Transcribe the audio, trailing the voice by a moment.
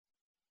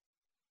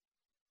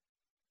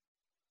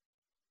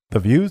The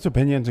views,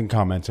 opinions, and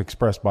comments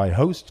expressed by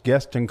hosts,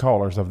 guests, and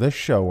callers of this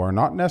show are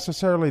not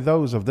necessarily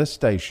those of this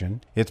station,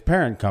 its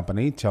parent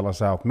company,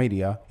 Telesouth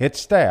Media, its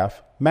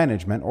staff,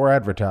 management, or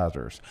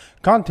advertisers.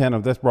 Content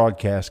of this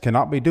broadcast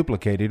cannot be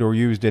duplicated or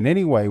used in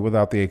any way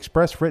without the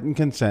express written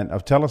consent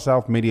of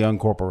Telesouth Media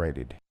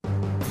Incorporated.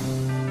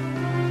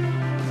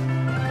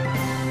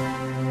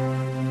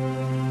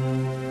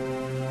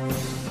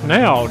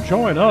 Now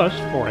join us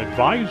for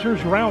Advisors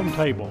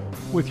Roundtable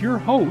with your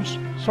hosts,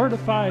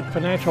 certified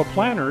financial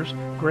planners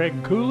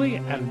Greg Cooley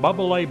and Bubba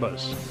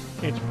Labus.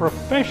 It's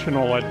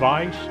professional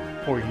advice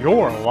for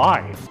your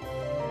life.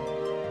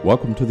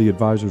 Welcome to the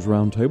Advisors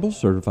Roundtable.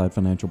 Certified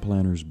financial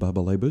planners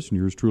Bubba Labus and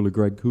yours truly,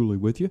 Greg Cooley,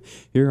 with you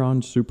here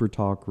on Super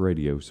Talk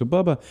Radio. So,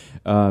 Bubba,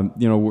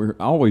 we're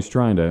always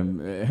trying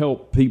to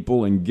help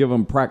people and give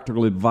them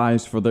practical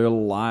advice for their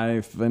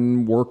life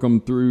and work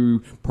them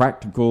through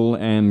practical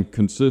and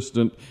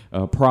consistent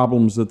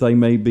problems that they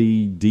may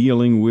be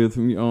dealing with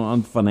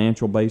on a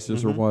financial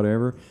basis or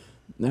whatever.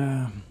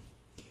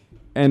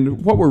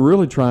 And what we're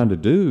really trying to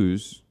do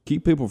is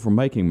keep people from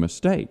making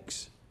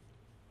mistakes,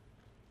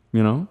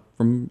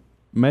 from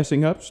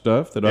messing up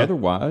stuff that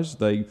otherwise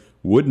they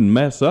wouldn't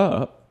mess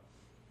up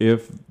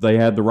if they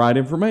had the right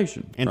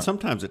information. And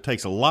sometimes it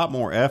takes a lot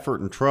more effort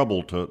and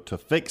trouble to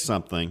fix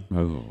something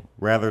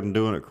rather than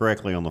doing it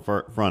correctly on the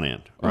front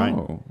end, right?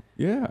 Oh,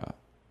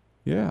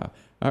 yeah.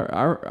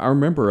 I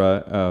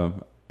remember...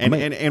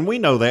 And we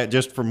know that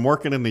just from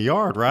working in the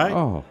yard, right?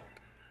 Oh,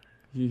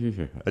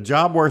 yeah. A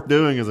job worth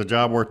doing is a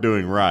job worth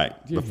doing right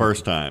the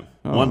first time,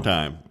 one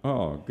time.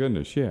 Oh,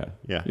 goodness, yeah.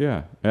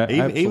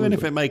 Even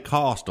if it may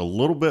cost a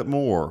little bit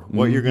more,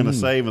 what you're going to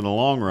save in the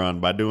long run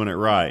by doing it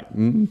right.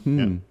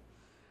 Yeah.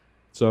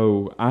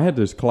 So I had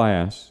this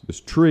class, this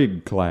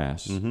trig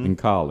class in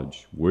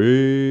college,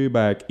 way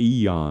back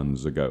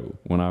eons ago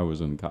when I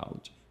was in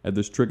college. I had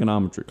this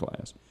trigonometry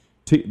class.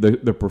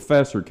 The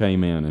professor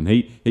came in, and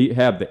he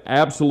had the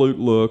absolute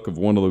look of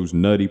one of those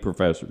nutty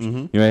professors.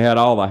 He had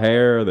all the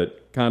hair that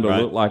kind of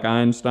looked like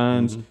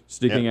Einstein's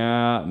sticking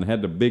out, and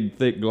had the big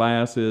thick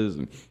glasses,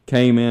 and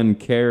came in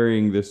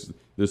carrying this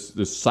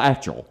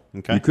satchel.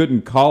 Okay. You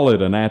couldn't call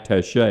it an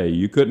attaché.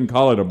 You couldn't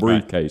call it a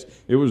briefcase. Right.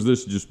 It was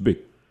this just big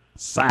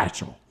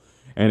satchel,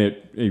 and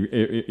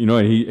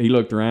he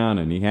looked around,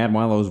 and he had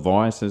one of those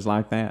voices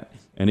like that.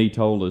 And he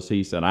told us,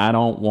 he said, I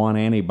don't want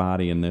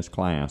anybody in this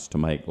class to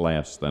make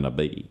less than a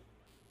B,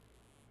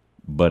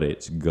 but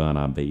it's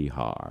gonna be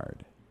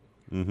hard.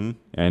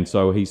 And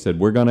so he said,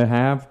 we're gonna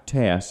have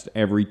tests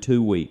every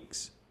 2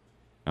 weeks.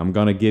 I'm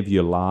gonna give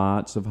you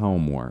lots of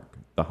homework.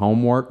 The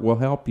homework will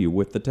help you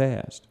with the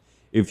test.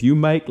 If you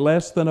make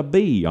less than a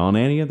B on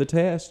any of the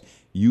tests,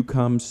 you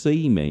come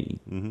see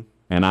me,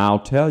 and I'll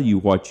tell you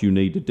what you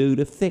need to do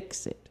to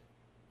fix it.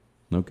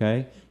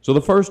 Okay? So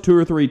the first 2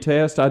 or 3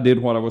 tests, I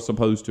did what I was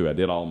supposed to. I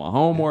did all my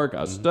homework.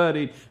 I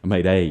studied. I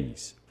made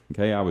A's.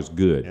 Okay? I was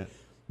good. Yeah.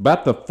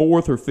 About the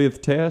 4th or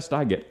 5th test,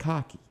 I get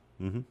cocky.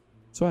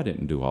 So I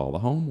didn't do all the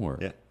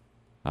homework. Yeah.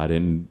 I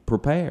didn't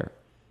prepare.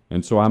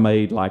 And so I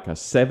made like a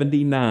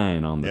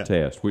 79 on the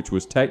test, which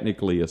was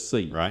technically a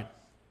C. Right.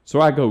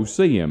 So I go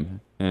see him,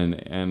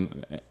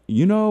 and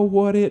you know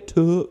what it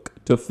took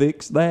to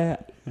fix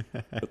that?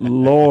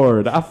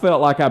 Lord, I felt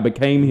like I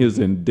became his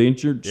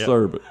indentured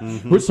servant.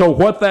 So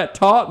what that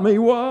taught me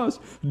was,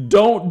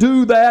 don't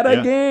do that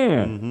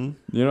again.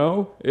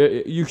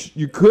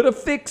 You could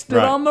have fixed it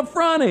on the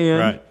front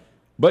end,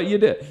 but you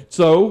did.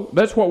 So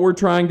that's what we're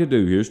trying to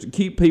do here, is to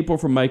keep people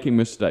from making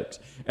mistakes.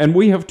 And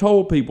we have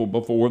told people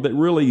before that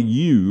really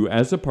you,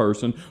 as a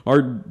person,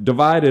 are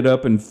divided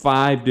up in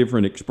 5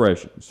 different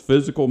expressions: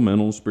 physical,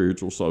 mental,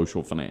 spiritual,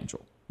 social,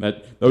 financial.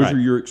 Those are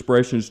your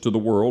expressions to the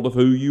world of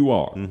who you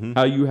are,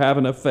 how you have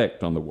an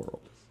effect on the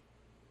world.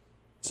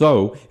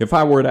 So if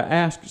I were to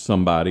ask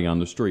somebody on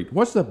the street,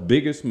 what's the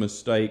biggest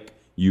mistake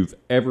you've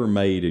ever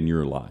made in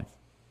your life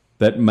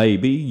that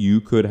maybe you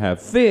could have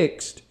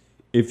fixed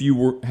if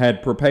you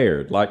had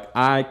prepared? Like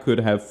I could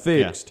have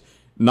fixed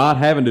not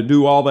having to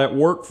do all that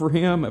work for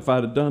him if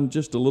I'd have done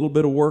just a little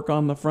bit of work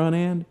on the front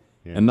end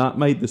and not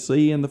made the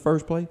C in the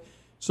first place.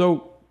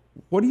 So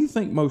what do you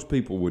think most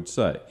people would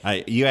say?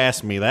 You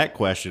ask me that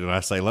question, and I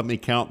say, let me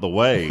count the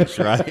ways,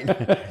 right?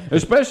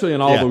 Especially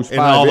in all those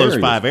 5 areas.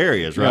 Those 5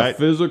 areas, right?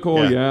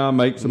 Physical,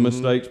 make some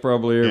mistakes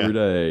probably every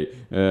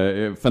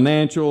day.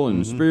 Financial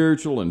and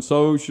spiritual and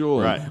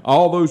social, and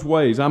all those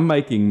ways I'm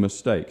making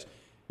mistakes.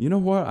 You know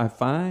what I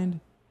find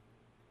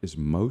is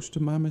most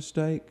of my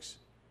mistakes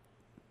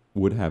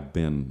would have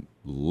been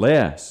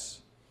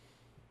less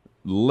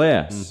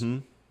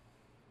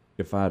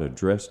if I'd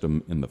addressed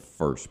them in the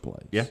first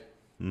place. Yeah.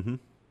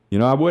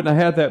 I wouldn't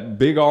have had that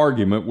big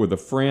argument with a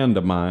friend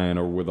of mine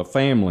or with a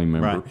family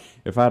member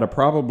if I'd have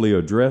probably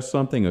addressed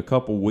something a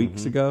couple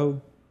weeks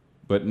ago,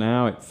 but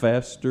now it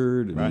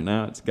festered and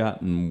now it's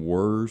gotten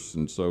worse,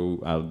 and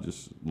so I'll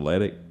just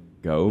let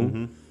it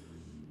go.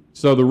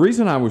 So the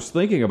reason I was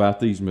thinking about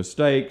these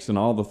mistakes and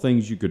all the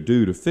things you could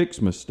do to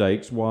fix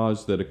mistakes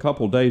was that a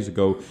couple days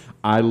ago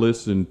I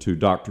listened to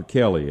Dr.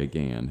 Kelly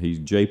again. He's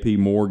J.P.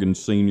 Morgan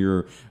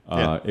senior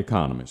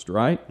economist,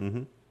 right?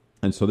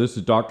 And so this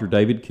is Dr.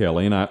 David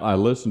Kelly, and I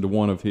listened to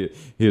one of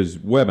his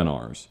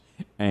webinars,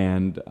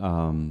 and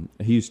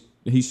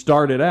he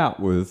started out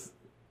with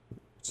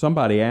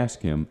somebody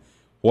asked him,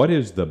 "What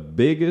is the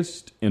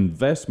biggest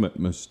investment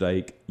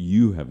mistake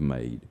you have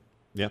made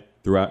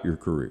throughout your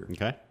career?"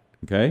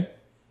 Okay,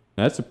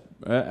 that's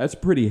a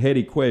pretty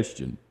heady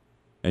question,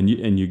 and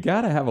you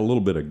got to have a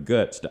little bit of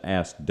guts to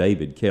ask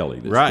David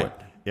Kelly this right?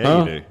 question. Yeah,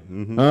 you do.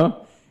 Mm-hmm. Huh?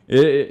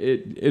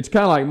 It's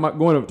kind of like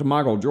going up to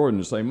Michael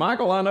Jordan and say,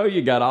 "Michael, I know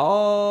you got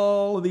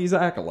all of these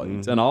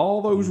accolades and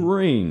all those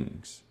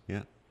rings.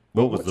 Yeah.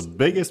 What was the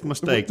biggest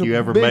mistake the you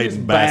ever made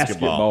in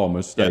basketball?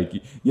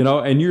 Mistake,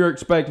 and you're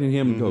expecting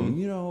him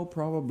to go,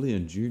 probably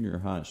in junior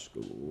high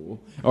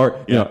school,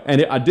 or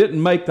and I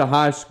didn't make the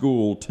high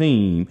school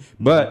team,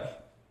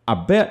 but I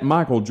bet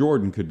Michael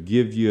Jordan could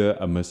give you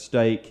a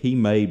mistake he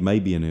made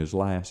maybe in his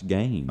last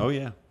game. Oh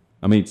yeah,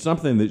 I mean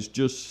something that's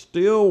just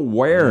still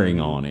wearing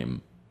on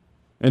him."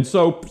 And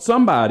so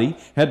somebody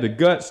had the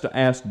guts to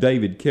ask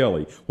David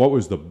Kelly what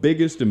was the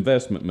biggest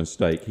investment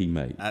mistake he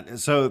made.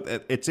 So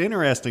it's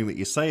interesting that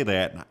you say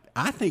that.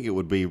 I think it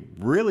would be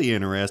really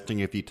interesting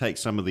if you take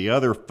some of the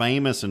other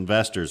famous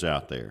investors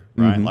out there,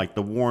 right? Like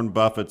the Warren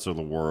Buffetts of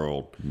the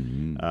world,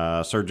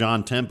 Sir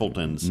John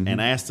Templeton's,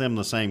 and ask them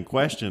the same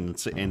question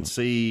and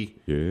see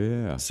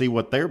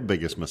what their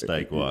biggest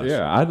mistake was.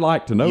 Yeah, I'd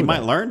like to know. You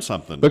might learn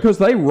something. Because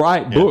they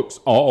write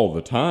books all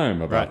the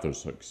time about their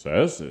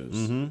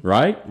successes,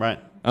 right? Right.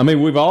 I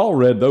mean, we've all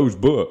read those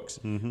books.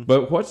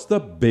 But what's the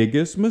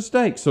biggest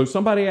mistake? So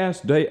somebody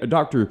asked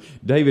Dr.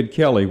 David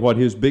Kelly what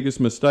his biggest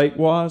mistake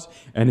was,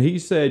 and he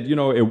said,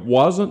 it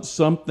wasn't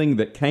something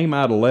that came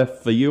out of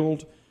left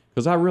field,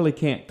 because I really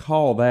can't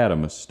call that a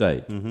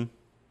mistake.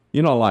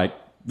 Like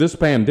this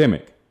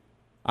pandemic.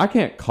 I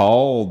can't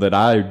call that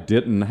I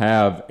didn't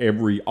have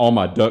all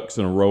my ducks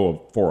in a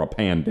row for a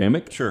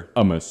pandemic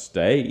a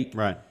mistake.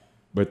 Right.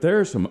 But there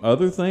are some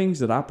other things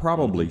that I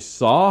probably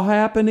saw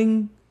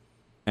happening,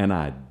 and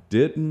I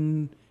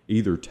didn't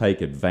either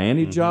take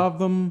advantage of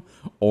them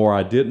or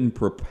I didn't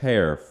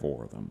prepare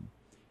for them.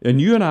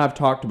 And you and I have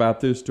talked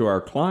about this to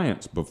our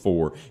clients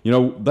before.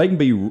 They can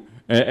be,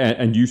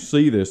 and you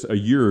see this a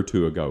year or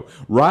two ago,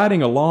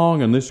 riding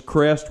along on this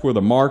crest where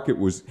the market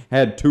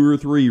had 2 or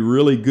 3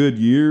 really good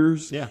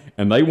years,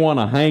 and they want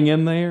to hang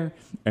in there,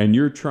 and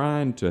you're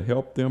trying to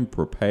help them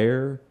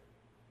prepare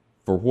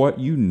for what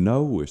you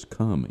know is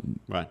coming.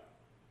 Right.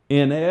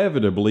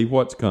 Inevitably,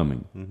 what's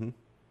coming?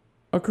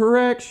 A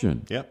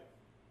correction. Yep.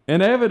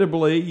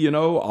 Inevitably,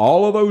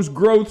 all of those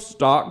growth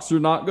stocks are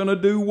not going to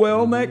do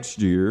well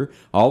next year.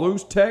 All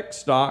those tech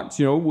stocks,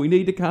 we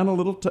need to kind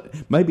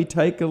of maybe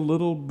take a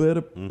little bit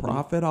of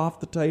profit off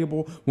the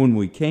table when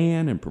we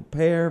can and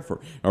prepare for,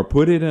 or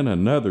put it in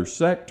another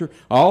sector.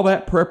 All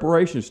that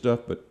preparation stuff.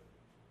 But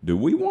do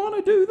we want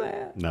to do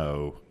that?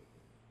 No.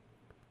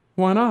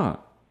 Why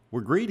not?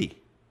 We're greedy.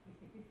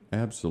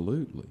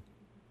 Absolutely.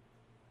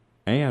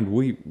 And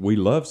we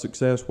love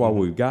success while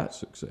we've got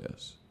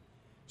success.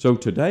 So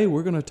today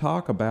we're going to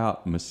talk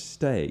about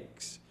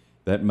mistakes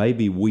that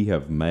maybe we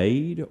have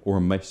made or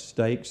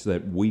mistakes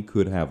that we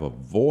could have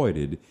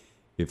avoided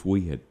if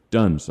we had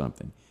done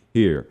something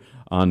here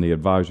on the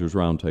Advisors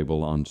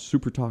Roundtable on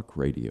Super Talk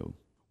Radio.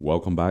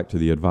 Welcome back to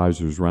the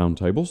Advisors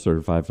Roundtable.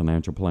 Certified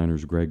Financial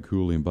Planners Greg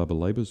Cooley and Bubba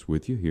Labus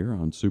with you here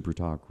on Super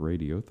Talk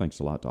Radio. Thanks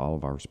a lot to all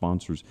of our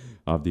sponsors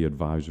of the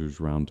Advisors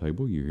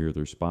Roundtable. You hear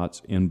their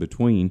spots in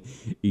between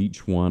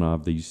each one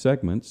of these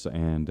segments,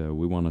 and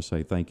we want to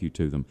say thank you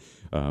to them.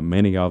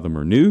 Many of them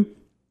are new,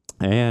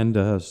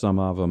 and some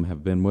of them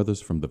have been with us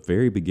from the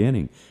very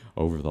beginning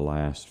over the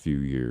last few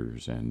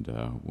years, and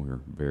we're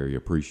very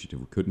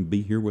appreciative. We couldn't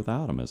be here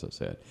without them, as I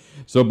said.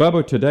 So,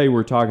 Bubba, today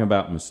we're talking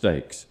about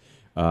mistakes.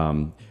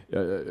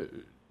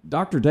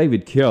 Dr.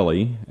 David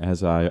Kelly,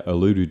 as I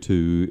alluded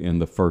to in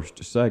the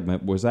first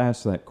segment, was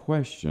asked that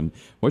question,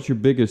 what's your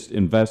biggest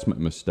investment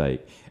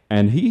mistake?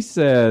 And he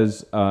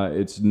says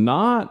it's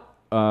not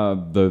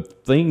the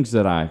things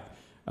that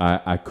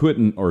I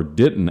couldn't or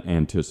didn't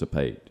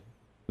anticipate.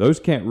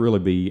 Those can't really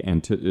be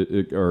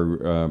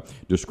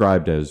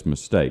described as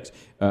mistakes.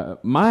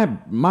 My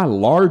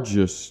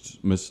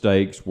largest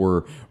mistakes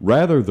were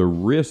rather the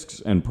risks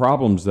and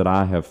problems that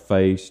I have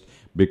faced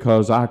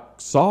because I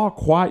saw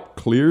quite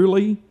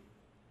clearly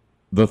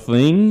the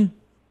thing,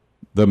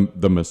 the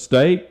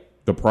mistake,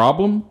 the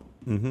problem,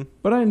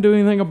 but I didn't do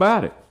anything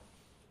about it.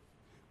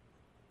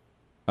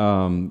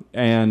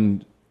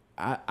 And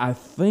I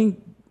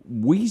think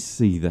we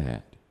see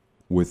that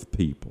with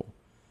people.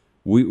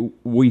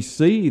 We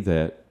see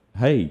that,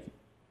 hey,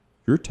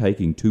 you're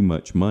taking too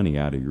much money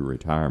out of your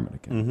retirement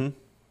account.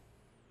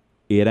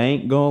 It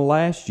ain't going to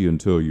last you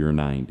until you're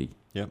 90.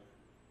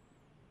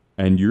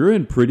 And you're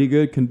in pretty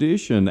good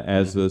condition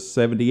as a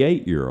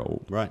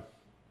 78-year-old. Right.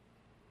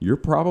 You're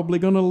probably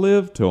going to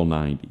live till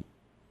 90.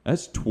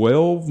 That's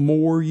 12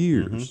 more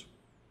years.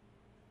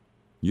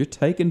 You're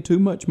taking too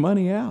much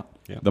money out.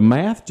 The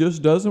math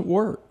just doesn't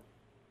work.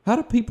 How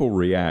do people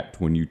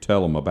react when you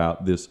tell them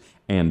about this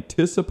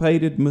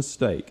anticipated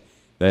mistake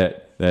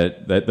that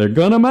they're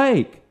going to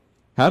make?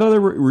 How do they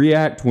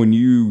react when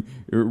you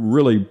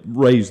really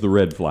raise the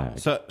red flag?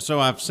 So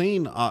I've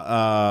seen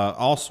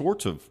all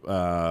sorts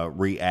of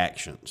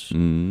reactions.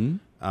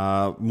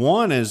 Mm-hmm.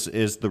 One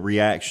is the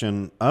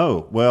reaction,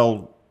 oh,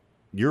 well,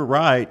 you're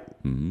right.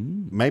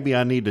 Mm-hmm. Maybe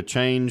I need to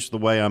change the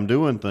way I'm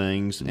doing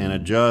things and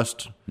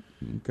adjust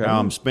how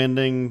I'm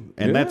spending,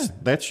 and Yeah.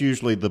 that's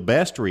usually the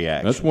best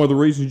reaction. That's one of the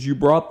reasons you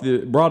brought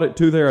it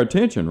to their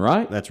attention,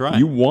 right? That's right.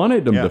 You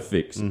wanted them Yeah. to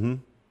fix it. Mm-hmm.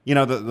 You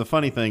know, the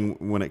funny thing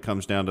when it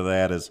comes down to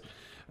that is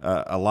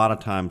a lot of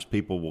times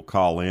people will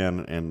call in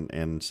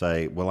and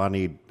say, well, I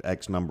need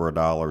X number of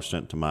dollars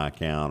sent to my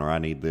account, or I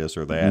need this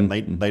or that. Mm-hmm.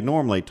 And they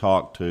normally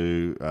talk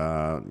to,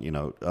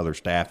 other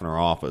staff in our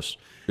office,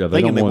 Yeah,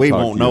 they thinking don't that wanna we talk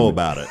won't to know you.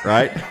 about it,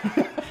 right?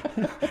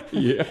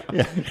 Yeah,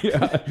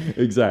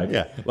 exactly.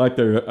 Yeah. Like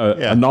they're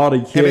Yeah. a naughty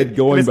And kid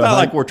going it's behind. not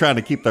like we're trying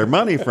to keep their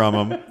money from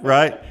them,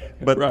 right?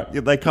 But Right.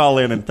 they call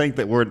in and think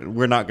that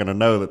we're not going to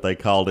know that they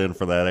called in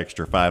for that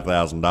extra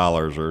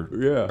 $5,000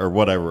 or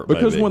whatever it may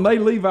because be. when they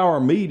leave our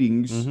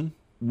meetings,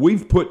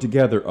 we've put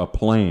together a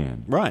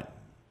plan. Right.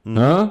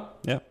 Huh?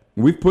 Yeah.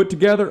 We've put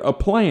together a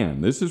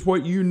plan. This is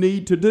what you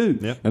need to do.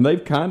 Yeah. And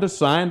they've kind of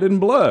signed in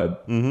blood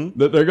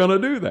that they're going to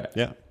do that.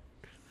 Yeah.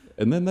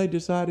 And then they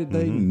decided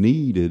they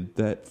needed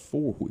that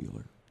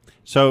four-wheeler.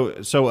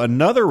 So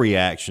another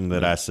reaction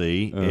that I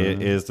see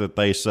is that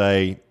they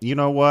say, you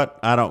know what?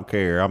 I don't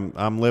care.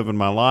 I'm living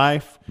my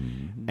life,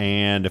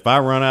 and if I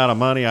run out of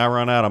money, I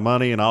run out of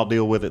money, and I'll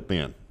deal with it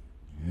then.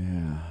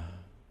 Yeah.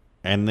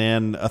 And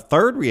then a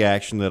third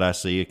reaction that I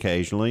see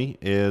occasionally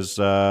is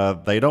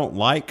they don't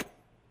like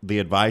the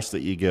advice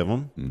that you give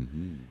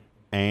them,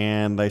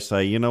 and they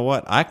say, you know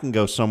what? I can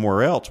go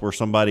somewhere else where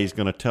somebody's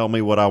going to tell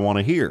me what I want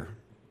to hear.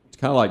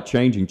 Kind of like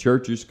changing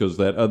churches because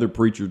that other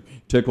preacher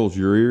tickles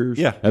your ears,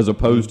 Yeah. as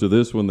opposed to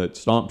this one that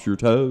stomps your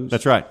toes.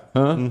 That's right.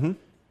 Huh?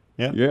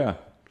 Yeah.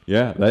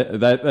 Yeah.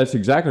 That's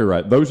exactly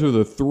right. Those are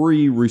the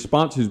three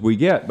responses we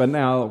get. But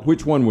now,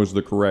 which one was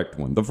the correct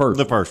one? The first.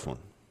 The first one,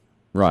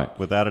 Right.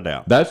 without a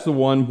doubt. That's the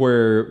one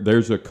where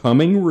there's a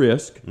coming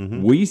risk.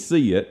 We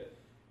see it.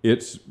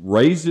 It's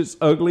raised its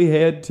ugly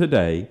head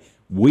today.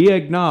 We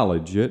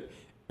acknowledge it,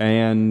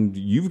 and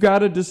you've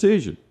got a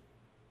decision.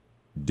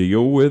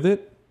 Deal with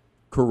it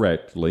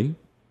correctly,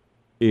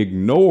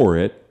 ignore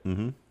it,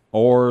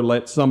 or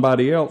let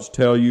somebody else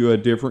tell you a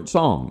different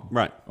song.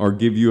 Right. Or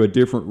give you a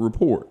different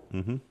report,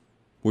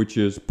 which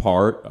is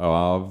part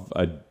of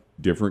a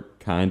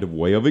different kind of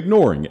way of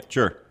ignoring it.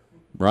 Sure.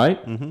 Right?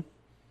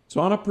 So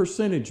on a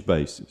percentage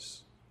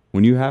basis,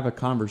 when you have a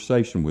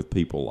conversation with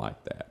people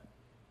like that,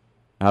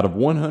 out of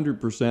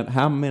 100%,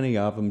 how many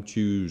of them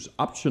choose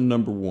option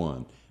number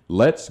one?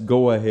 Let's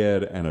go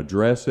ahead and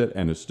address it,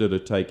 and instead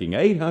of taking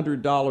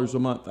 $800 a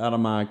month out of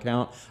my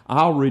account,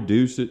 I'll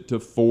reduce it to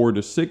 $400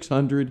 to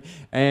 $600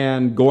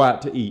 and go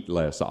out to eat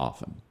less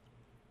often.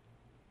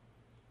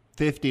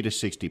 50 to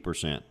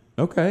 60%.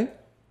 Okay.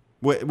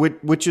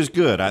 Which is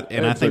good,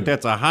 I think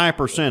that's a high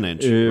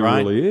percentage, It right?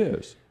 really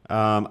is.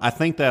 I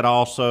think that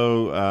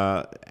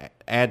also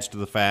adds to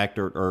the fact,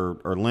 or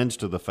lends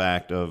to the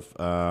fact of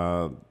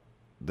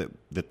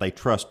that they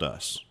trust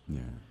us,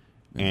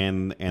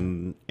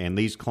 and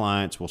these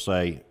clients will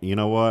say, you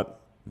know what,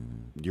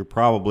 you're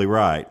probably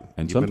right,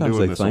 And you've been sometimes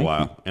doing they this a thank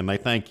while, you. and they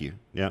thank you.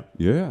 Yeah.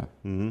 Yeah.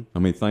 I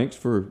mean, thanks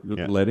for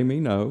letting me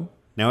know.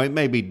 Now it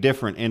may be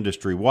different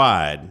industry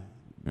wide,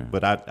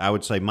 but I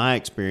would say my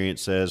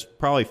experience says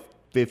probably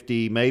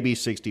 50, maybe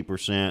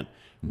 60%.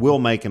 Will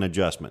make an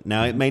adjustment.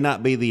 Now, it may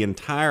not be the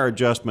entire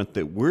adjustment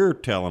that we're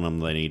telling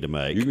them they need to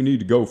make. You need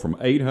to go from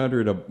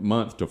 $800 a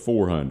month to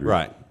 $400.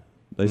 Right.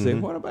 They say,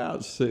 what about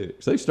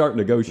 $600? They start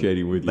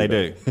negotiating with you. They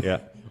do.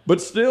 Yeah.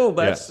 But still,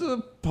 that's a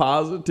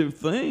positive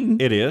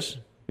thing. It is.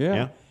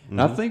 Yeah.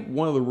 I think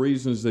one of the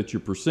reasons that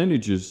your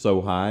percentage is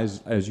so high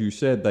is, as you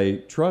said, they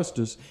trust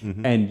us,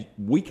 and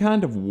we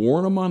kind of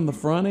warn them on the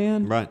front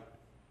end. Right.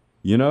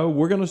 You know,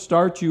 we're going to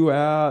start you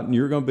out, and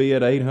you're going to be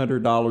at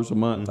 $800 a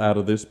month out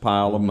of this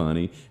pile of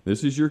money.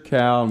 This is your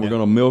cow, and we're going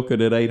to milk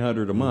it at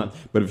 $800 a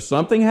month. But if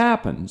something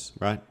happens,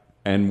 Right.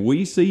 and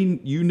we see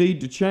you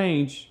need to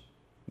change,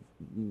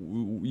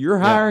 you're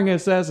hiring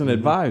us as an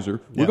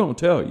advisor. We're going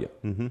to tell you.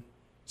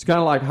 It's kind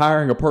of like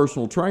hiring a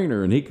personal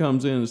trainer, and he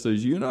comes in and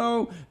says, you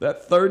know,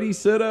 that 30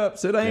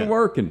 sit-ups, it ain't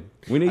working.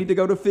 We need to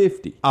go to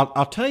 50.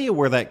 I'll tell you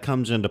where that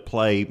comes into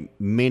play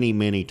many,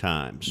 many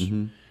times.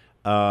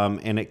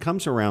 And it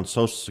comes around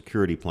Social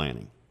Security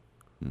planning.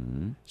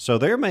 So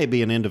there may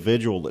be an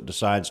individual that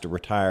decides to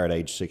retire at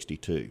age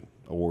 62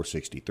 or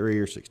 63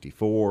 or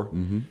 64,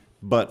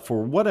 but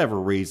for whatever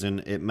reason,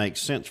 it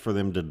makes sense for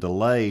them to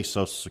delay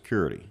Social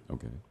Security.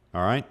 Okay.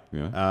 All right?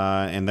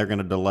 Yeah. And they're going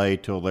to delay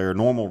till their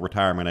normal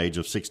retirement age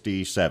of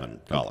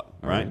 67, call it,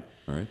 right?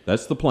 All right.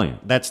 That's the plan.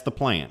 That's the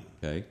plan.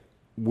 Okay.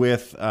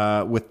 With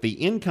the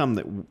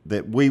income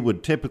that we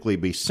would typically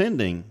be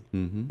sending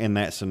in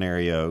that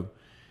scenario,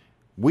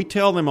 we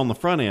tell them on the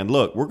front end,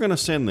 look, we're going to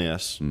send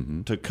this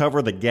to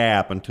cover the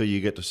gap until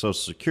you get to Social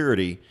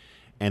Security,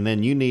 and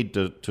then you need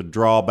to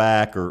draw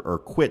back or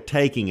quit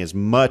taking as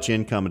much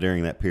income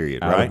during that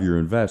period, Out right? of your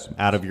investment.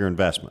 Out of your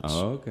investments.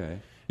 Okay.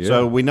 Yeah.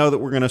 So we know that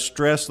we're going to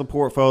stress the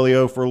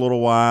portfolio for a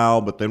little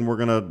while, but then we're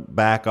going to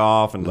back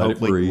off and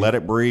hopefully let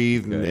it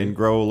breathe and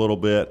grow a little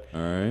bit.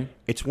 All right.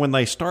 It's when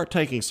they start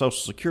taking Social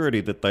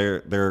Security that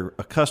they're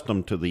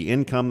accustomed to the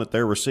income that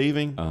they're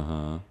receiving.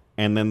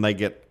 And then they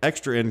get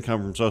extra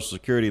income from Social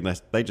Security,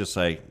 and they just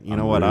say, "You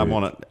know what? I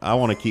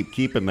want to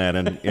keeping that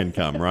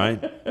income,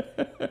 right?"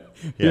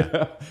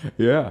 Yeah.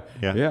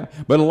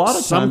 But a lot of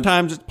times,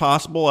 sometimes it's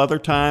possible. Other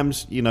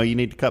times, you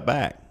need to cut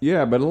back.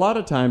 Yeah, but a lot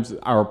of times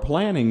our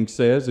planning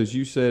says, as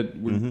you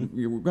said,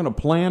 we're going to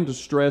plan to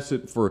stress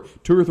it for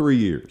 2 or 3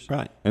 years,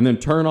 right? And then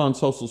turn on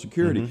Social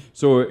Security.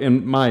 So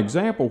in my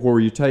example, where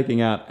you're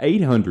taking out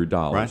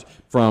 $800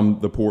 from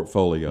the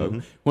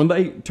portfolio, when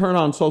they turn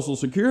on Social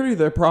Security,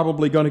 they're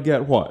probably going to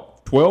get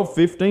what,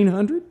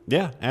 $1,200-1,500?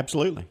 Yeah,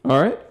 absolutely.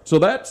 All right, so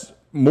that's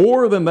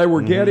more than they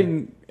were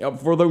getting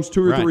for those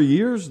 2 or 3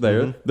 years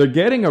there. They're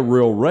getting a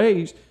real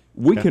raise.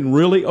 We can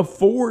really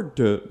afford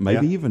to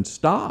maybe even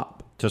stop.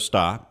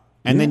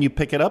 And then you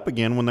pick it up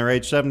again when they're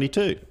age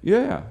 72.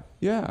 Yeah.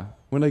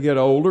 When they get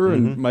older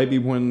and maybe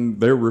when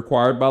they're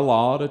required by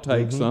law to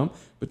take some.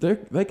 But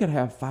they could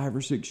have 5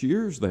 or 6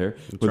 years there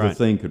where the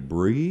thing could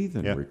breathe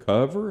and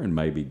recover and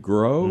maybe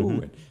grow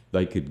and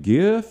they could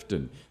gift.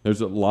 And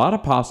there's a lot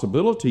of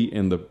possibility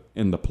in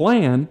the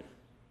plan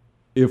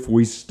if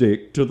we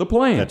stick to the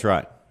plan. That's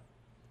right.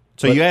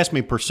 So you asked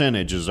me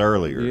percentages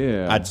earlier.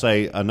 Yeah. I'd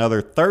say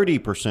another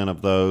 30%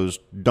 of those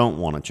don't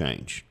want to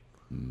change.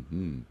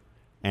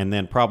 And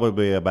then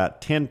probably about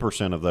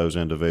 10% of those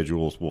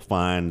individuals will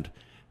find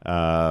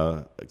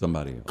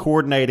somebody else,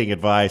 coordinating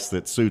advice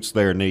that suits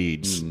their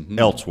needs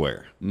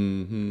elsewhere.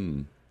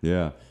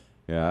 Yeah.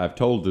 I've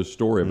told this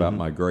story about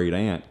my great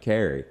aunt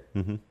Carrie.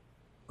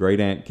 Great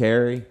aunt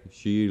Carrie,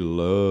 she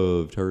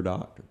loved her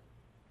doctor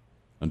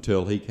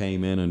until he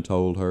came in and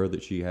told her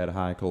that she had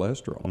high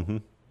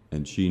cholesterol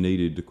and she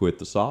needed to quit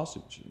the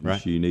sausage.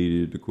 And she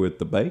needed to quit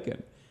the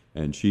bacon.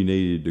 And she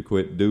needed to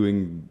quit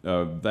doing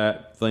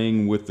that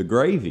thing with the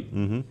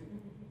gravy.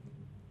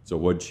 So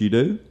what'd she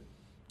do?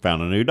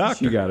 Found a new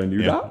doctor. She got a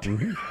new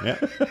doctor.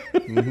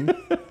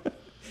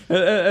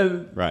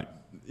 Right.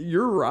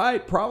 You're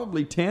right.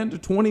 Probably 10 to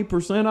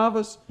 20% of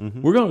us,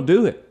 we're going to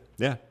do it.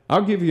 Yeah.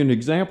 I'll give you an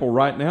example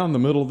right now in the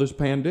middle of this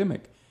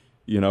pandemic.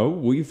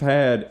 We've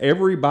had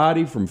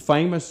everybody from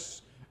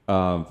famous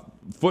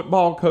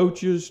football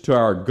coaches to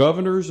our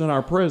governors and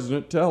our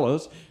president tell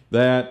us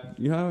that,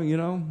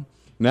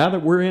 now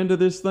that we're into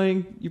this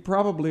thing, you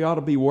probably ought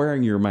to be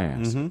wearing your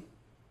mask,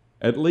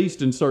 at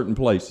least in certain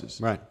places.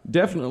 Right.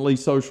 Definitely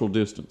social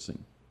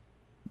distancing.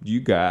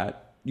 You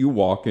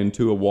walk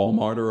into a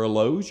Walmart or a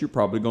Lowe's, you're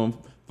probably going to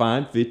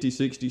find 50,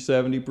 60,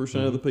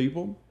 70% of the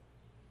people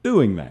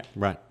doing that.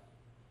 Right.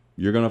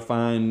 You're going to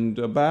find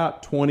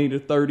about 20 to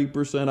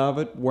 30% of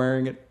it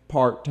wearing it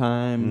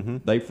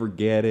part-time. They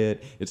forget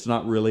it. It's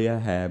not really a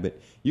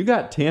habit. You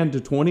got 10 to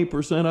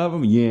 20% of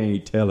them, you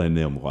ain't telling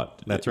them what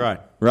to do. That's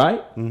right.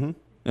 Right?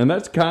 And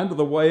that's kind of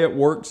the way it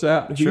works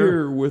out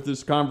here with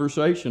this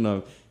conversation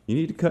of you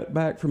need to cut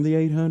back from the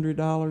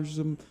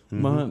 $800 a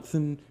month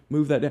and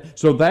move that down.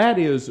 So that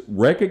is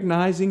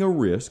recognizing a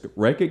risk,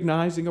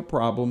 recognizing a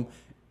problem,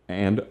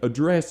 and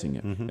addressing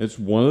it. It's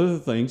one of the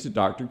things that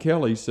Dr.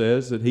 Kelly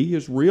says that he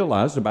has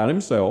realized about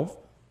himself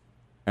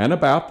and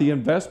about the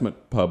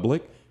investment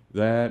public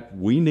that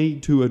we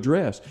need to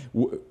address.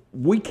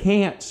 We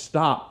can't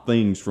stop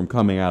things from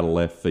coming out of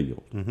left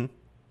field.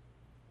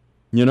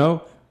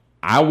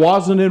 I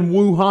wasn't in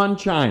Wuhan,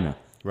 China.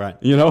 Right.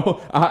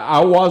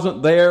 I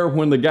wasn't there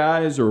when the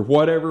guys or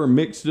whatever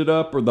mixed it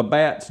up or the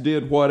bats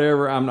did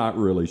whatever. I'm not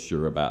really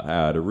sure about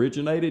how it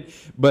originated,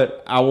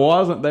 but I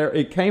wasn't there.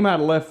 It came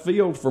out of left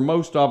field for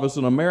most of us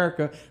in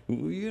America.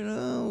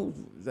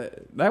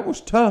 That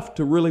was tough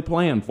to really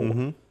plan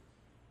for.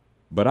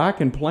 But I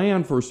can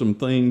plan for some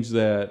things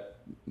that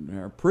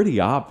are pretty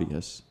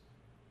obvious.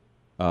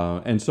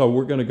 And so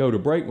we're going to go to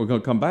break. We're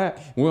going to come back.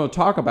 We're going to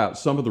talk about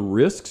some of the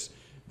risks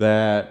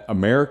that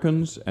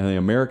Americans and the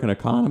American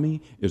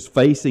economy is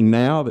facing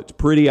now that's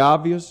pretty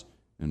obvious,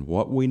 and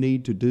what we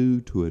need to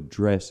do to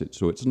address it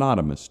so it's not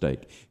a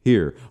mistake,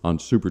 here on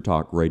Super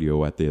Talk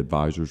Radio at the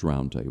Advisors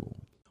Roundtable.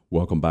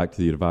 Welcome back to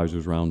the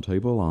Advisors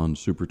Roundtable on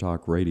Super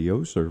Talk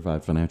Radio.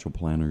 Certified financial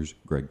planners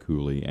Greg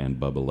Cooley and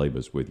Bubba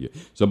Labus with you.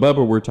 So,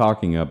 Bubba, we're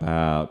talking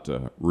about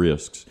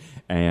risks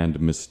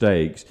and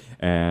mistakes,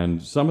 and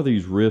some of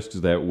these risks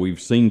that we've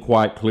seen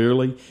quite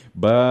clearly,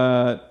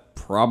 but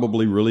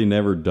probably really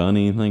never done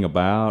anything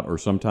about, or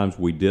sometimes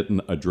we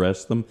didn't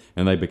address them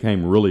and they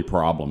became really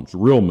problems,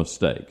 real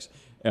mistakes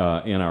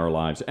in our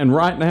lives. And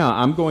right now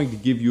I'm going to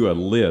give you a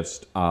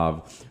list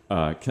of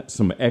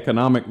some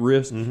economic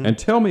risks and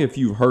tell me if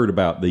you've heard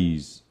about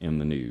these in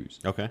the news.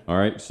 Okay. All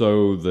right.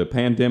 So the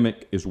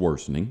pandemic is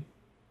worsening.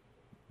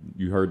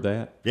 You heard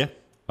that? Yeah.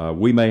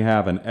 We may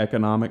have an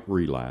economic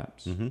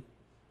relapse.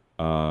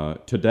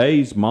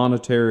 Today's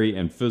monetary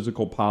and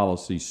physical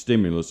policy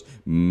stimulus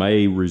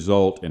may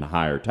result in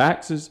higher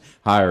taxes,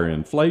 higher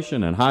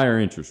inflation, and higher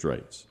interest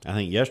rates. I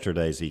think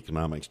yesterday's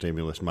economic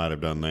stimulus might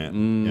have done that.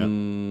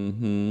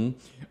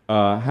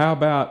 How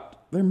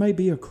about there may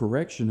be a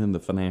correction in the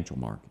financial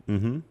market.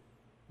 Mm-hmm.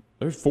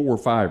 There's 4 or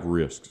 5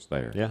 risks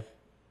there. Yeah.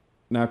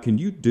 Now, can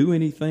you do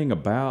anything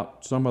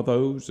about some of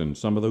those, and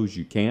some of those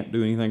you can't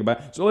do anything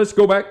about? So let's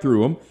go back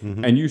through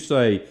them, and you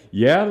say,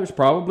 yeah, there's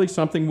probably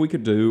something we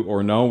could do,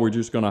 or no, we're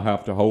just going to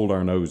have to hold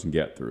our nose and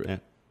get through it. Yeah.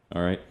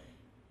 All right?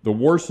 The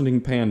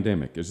worsening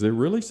pandemic, is there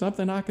really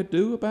something I could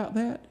do about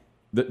that?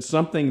 That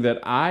something that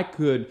I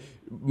could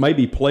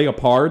maybe play a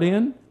part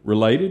in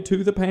related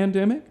to the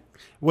pandemic?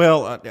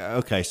 Well,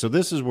 okay, so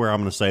this is where I'm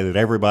going to say that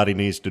everybody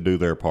needs to do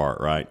their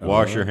part, right?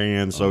 Wash your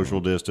hands, social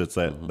distance,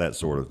 that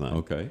sort of thing.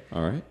 Okay,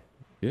 all right.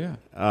 Yeah.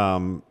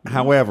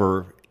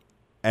 However,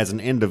 as an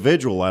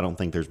individual, I don't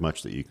think there's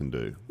much that you can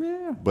do.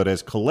 Yeah. But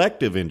as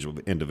collective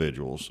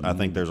individuals, I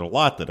think there's a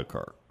lot that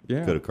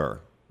could occur.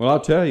 Well,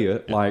 I'll tell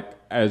you, like,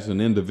 as an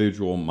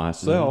individual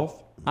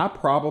myself, I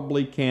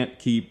probably can't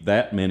keep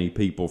that many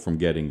people from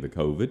getting the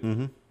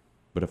COVID.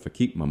 But if I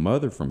keep my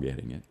mother from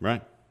getting it,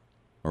 Right.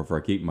 or if I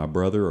keep my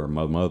brother or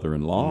my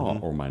mother-in-law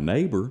or my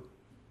neighbor,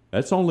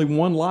 that's only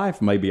one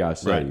life maybe I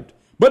saved. Right.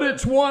 But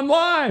it's one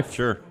life.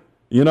 Sure.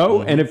 You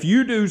know, and if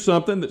you do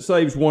something that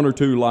saves 1 or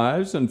 2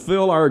 lives, and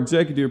Phil, our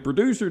executive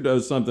producer,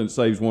 does something that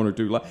saves 1 or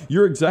 2 lives,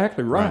 you're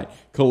exactly right.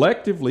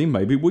 Collectively,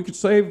 maybe we could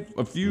save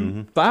a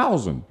few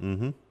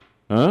thousand.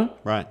 Huh?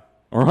 Right.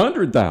 Or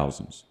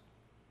 100,000s.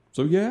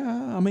 So,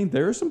 yeah, I mean,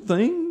 there are some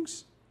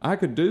things I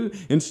could do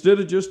instead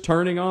of just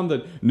turning on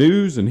the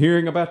news and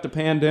hearing about the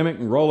pandemic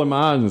and rolling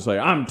my eyes and say,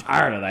 I'm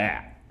tired of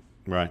that.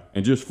 Right.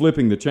 And just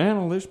flipping the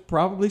channel. There's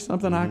probably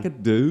something I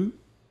could do.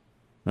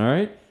 All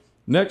right.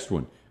 Next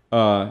one.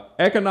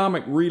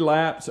 Economic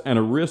relapse and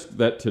a risk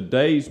that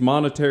today's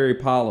monetary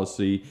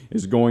policy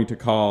is going to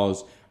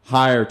cause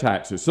higher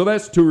taxes. So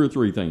that's 2 or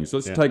 3 things.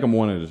 Let's take them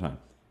one at a time.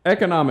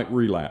 Economic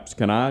relapse.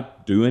 Can I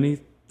do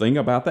anything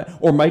about that,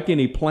 or make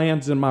any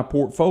plans in my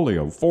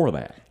portfolio for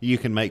that? You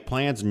can make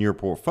plans in your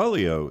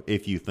portfolio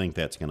if you think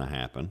that's going to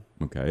happen.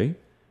 Okay.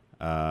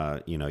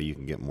 You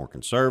can get more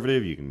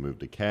conservative. You can move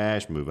to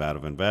cash, move out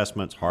of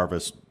investments,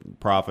 harvest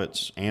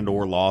profits and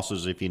or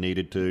losses if you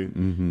needed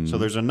to. So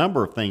there's a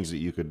number of things that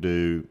you could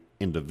do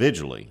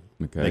individually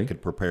that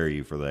could prepare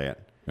you for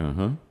that.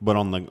 But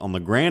on the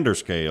grander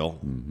scale,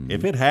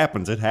 if it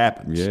happens, it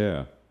happens.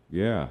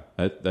 Yeah,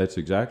 that's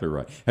exactly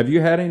right. Have you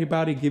had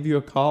anybody give you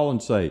a call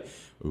and say,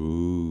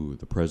 ooh,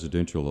 the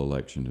presidential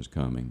election is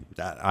coming?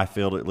 I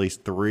field at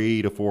least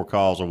 3 to 4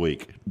 calls a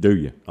week. Do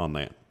you? On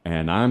that.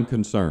 And I'm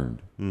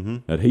concerned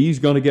that he's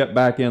going to get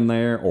back in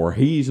there, or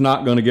he's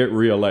not going to get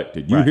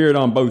reelected. You hear it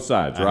on both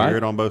sides, right? I hear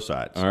it on both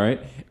sides. All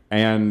right.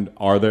 And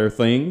are there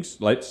things,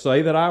 let's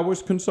say that I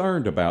was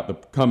concerned about the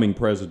coming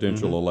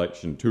presidential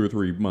election 2 or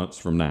 3 months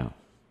from now.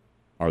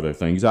 Are there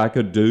things I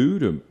could do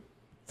to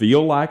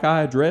feel like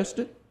I addressed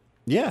it?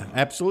 Yeah,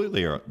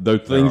 absolutely. The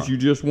things you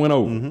just went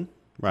over.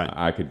 Right.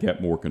 I could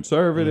get more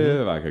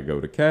conservative. I could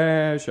go to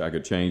cash. I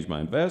could change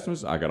my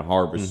investments. I could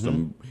harvest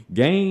some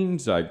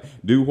gains. I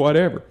do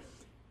whatever.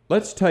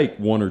 Let's take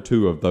 1 or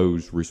 2 of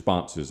those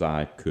responses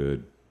I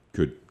could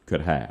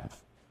have.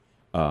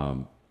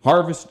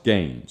 Harvest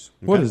gains.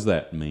 What does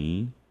that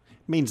mean?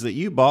 It means that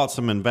you bought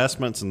some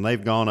investments and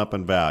they've gone up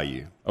in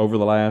value over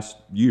the last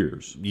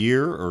years.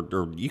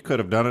 Or you could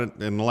have done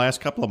it in the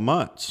last couple of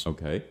months.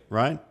 Okay.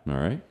 Right. All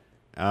right.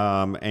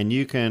 And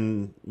you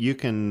can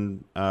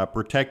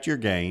protect your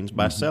gains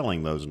by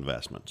selling those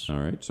investments. All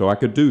right. So I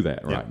could do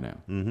that right now.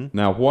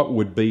 Now, what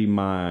would be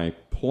my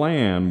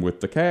plan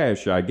with the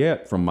cash I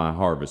get from my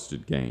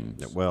harvested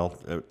gains? Well,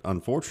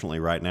 unfortunately,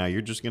 right now,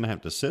 you're just going to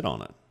have to sit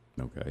on it.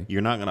 Okay.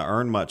 You're not going to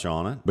earn much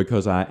on it.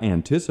 Because I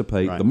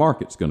anticipate the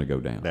market's going to go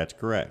down. That's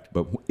correct.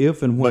 But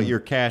if and when... But your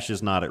cash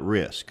is not at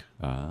risk,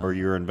 or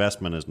your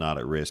investment is not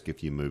at risk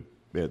if you move,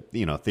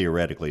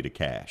 theoretically to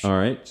cash. All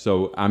right.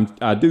 So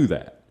I do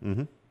that.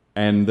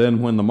 And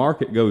then when the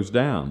market goes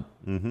down,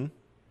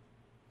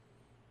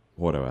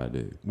 what do I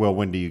do? Well,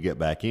 when do you get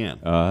back in?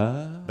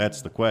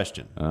 That's the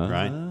question,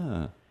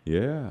 right?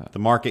 Yeah. The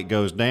market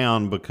goes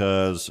down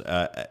because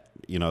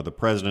the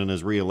president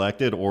is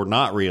reelected or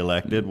not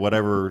reelected,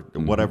 whatever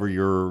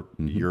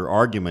your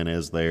argument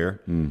is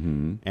there,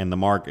 and the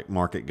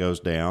market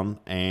goes down,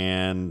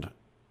 and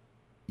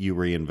you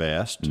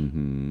reinvest.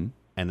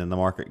 And then the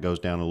market goes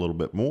down a little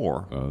bit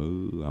more.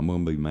 Oh, I'm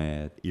going to be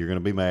mad. You're going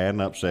to be mad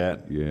and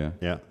upset. Yeah.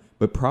 Yeah.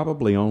 But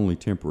probably only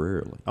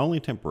temporarily.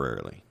 Only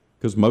temporarily.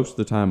 Because most of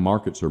the time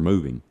markets are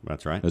moving.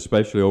 That's right.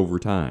 Especially over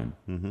time.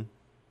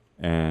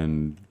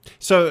 And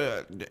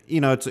so,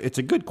 it's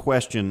a good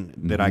question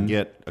that I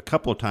get a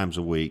couple of times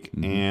a week.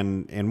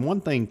 And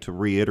one thing to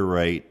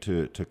reiterate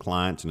to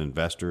clients and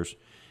investors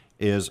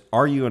is,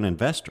 are you an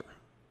investor?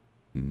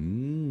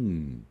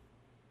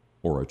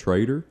 Or a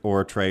trader?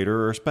 Or a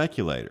trader or a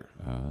speculator.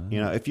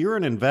 If you're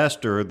an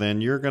investor, then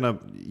you're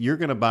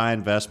gonna buy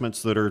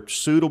investments that are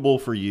suitable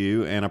for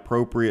you and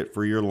appropriate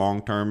for your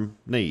long-term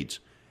needs.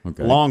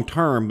 Okay.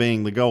 Long-term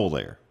being the goal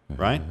there,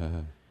 right?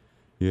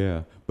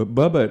 Yeah. But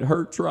Bubba, it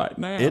hurts right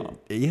now.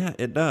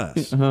 It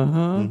does.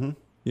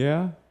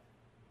 Yeah.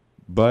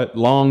 But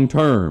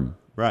long-term.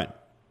 Right.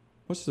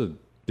 What's the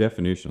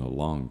definition of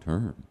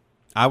long-term?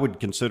 I would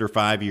consider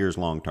 5 years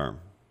long term.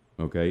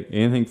 Okay.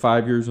 Anything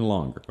 5 years and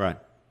longer. Right.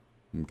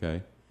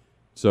 Okay.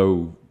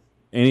 So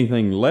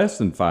anything less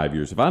than 5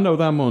 years, if I know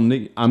that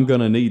I'm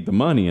going to need the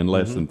money in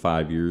less than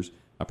 5 years,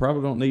 I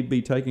probably don't need to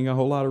be taking a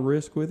whole lot of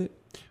risk with it.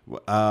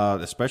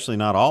 Especially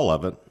not all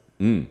of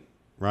it.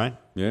 Right?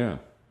 Yeah.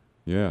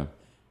 Yeah.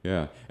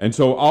 Yeah. And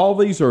so all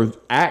these are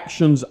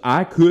actions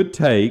I could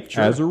take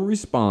as a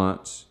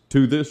response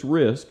to this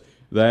risk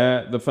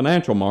that the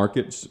financial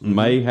markets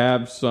may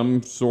have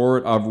some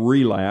sort of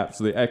relapse.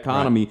 The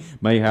economy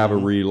may have a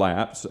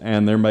relapse,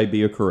 and there may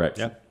be a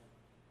correction. Yep.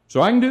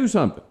 So I can do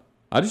something.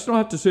 I just don't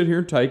have to sit here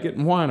and take it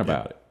and whine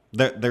about it.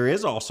 There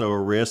is also a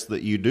risk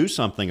that you do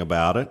something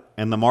about it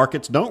and the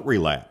markets don't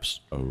relapse.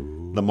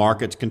 Oh. The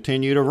markets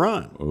continue to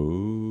run.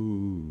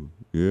 Oh,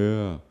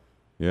 yeah,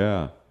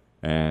 yeah.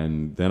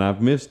 And then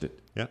I've missed it.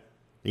 Yeah.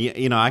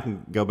 You know, I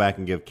can go back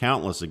and give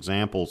countless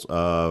examples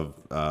of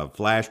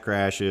flash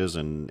crashes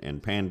and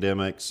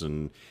pandemics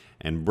and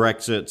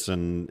Brexits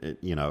and,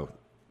 you know,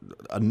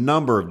 a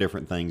number of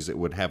different things that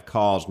would have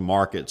caused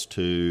markets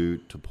to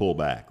pull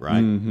back,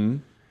 right? Mm-hmm.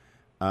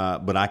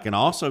 But I can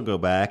also go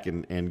back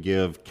and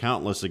give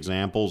countless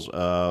examples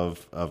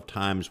of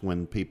times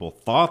when people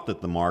thought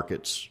that the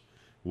markets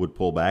would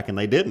pull back and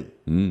they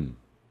didn't.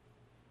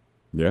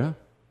 Yeah,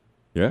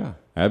 yeah,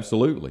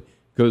 absolutely.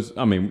 Because,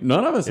 I mean,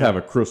 none of us have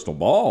a crystal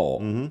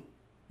ball,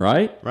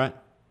 right? Right.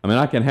 I mean,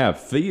 I can have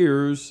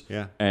fears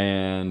Yeah.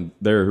 and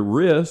there are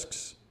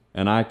risks,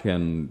 and I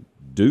can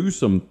do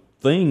some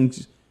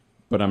things,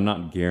 but I'm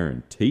not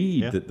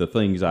guaranteed that the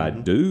things I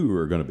do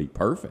are going to be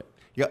perfect.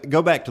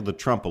 Go back to the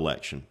Trump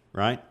election,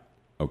 right?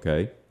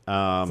 Okay.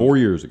 4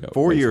 years ago.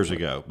 4 years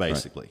ago,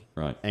 basically.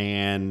 Right.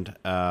 And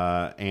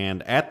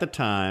at the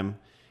time,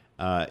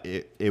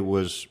 it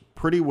was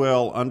pretty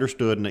well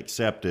understood and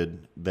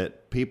accepted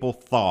that people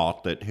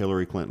thought that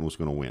Hillary Clinton was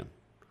going to win.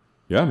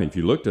 Yeah, I mean, if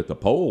you looked at the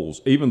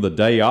polls, even the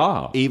day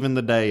of. Even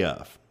the day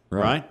of,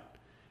 right?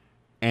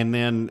 And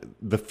then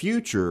the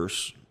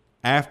futures,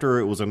 after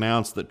it was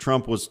announced that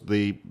Trump was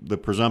the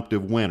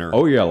presumptive winner.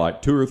 Oh, yeah,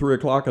 like 2 or 3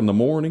 o'clock in the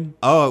morning.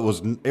 Oh,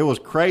 it was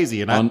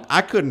crazy. And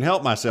I couldn't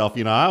help myself.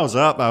 You know, I was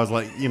up. I was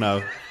like, you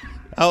know,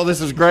 oh,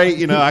 this is great.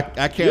 You know,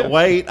 I can't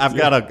wait. I've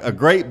got a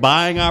great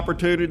buying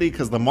opportunity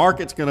because the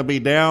market's going to be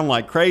down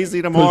like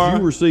crazy tomorrow. Because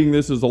you were seeing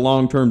this as a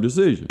long-term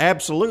decision.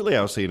 Absolutely,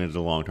 I was seeing it as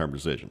a long-term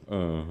decision.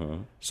 Uh-huh.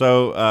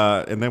 So,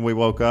 and then we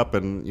woke up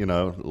and, you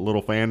know, a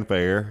little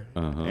fanfare,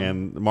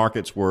 and the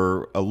markets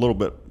were a little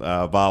bit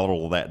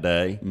volatile that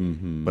day.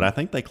 Mm-hmm. But I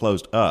think they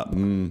closed up,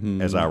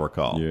 as I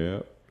recall. Yeah,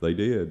 they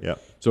did. Yep.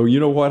 So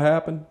you know what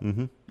happened?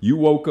 Mm-hmm. You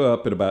woke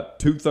up at about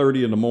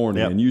 2:30 in the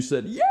morning, and you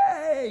said,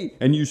 "Yay!"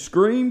 And you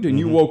screamed, and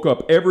you woke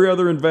up every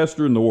other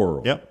investor in the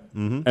world. Yep.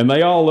 Mm-hmm. And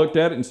they all looked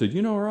at it and said,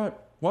 "You know, right?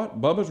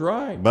 What? Bubba's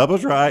right.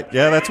 Bubba's right.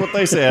 Yeah, that's what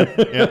they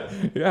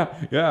said." Yeah.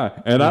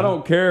 Yeah. And I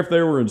don't care if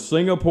they were in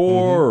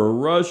Singapore or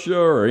Russia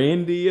or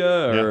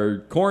India or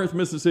Corinth,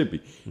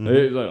 Mississippi.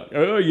 They're like,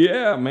 "Oh,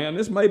 yeah, man,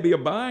 this may be a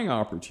buying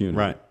opportunity."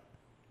 Right.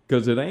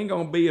 Because it ain't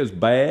going to be as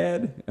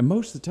bad. And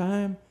most of the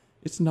time,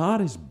 it's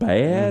not as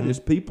bad as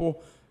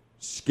people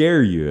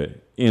scare you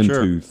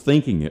into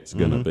thinking it's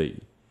going to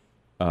be.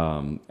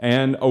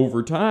 And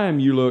over time,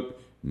 you look,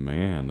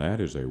 man, that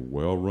is a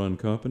well-run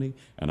company,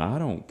 and I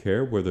don't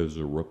care whether there's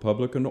a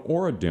Republican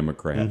or a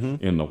Democrat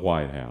in the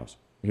White House.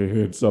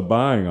 It's a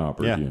buying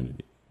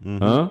opportunity.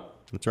 Huh?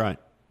 That's right.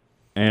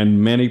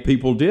 And many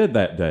people did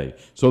that day.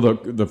 So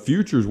the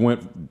futures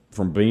went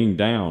from being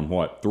down,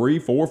 3,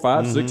 4,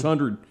 5,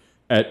 600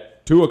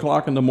 at 2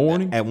 o'clock in the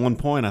morning. At one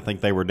point, I think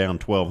they were down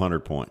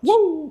 1,200 points.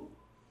 Woo!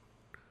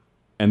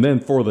 And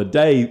then for the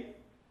day,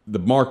 the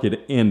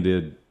market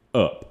ended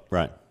up.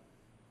 Right.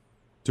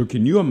 So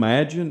can you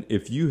imagine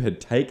if you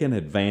had taken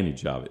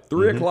advantage of it?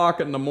 3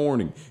 o'clock in the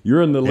morning,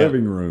 you're in the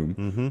living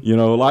room, you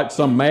know, like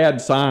some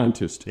mad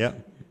scientist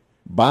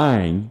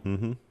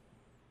buying.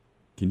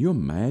 Can you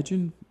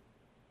imagine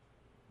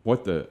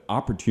what the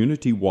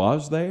opportunity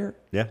was there?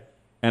 Yeah.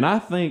 And I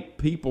think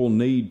people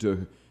need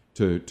to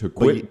quit.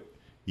 Well,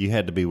 you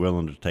had to be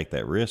willing to take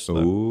that risk, though.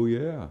 Oh,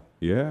 yeah.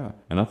 Yeah.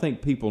 And I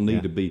think people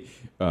need to be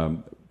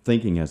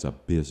thinking as a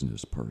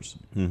business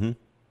person.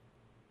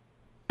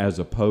 As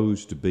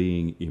opposed to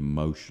being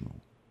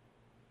emotional.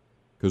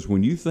 Because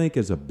when you think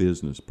as a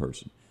business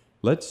person,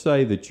 let's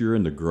say that you're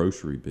in the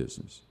grocery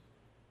business.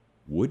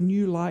 Wouldn't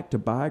you like to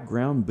buy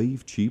ground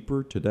beef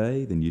cheaper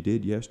today than you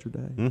did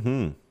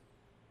yesterday?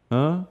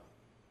 Huh?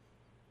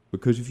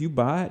 Because if you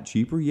buy it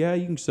cheaper, yeah,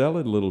 you can sell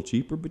it a little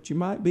cheaper, but you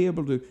might be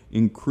able to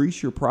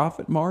increase your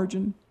profit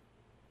margin.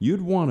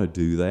 You'd want to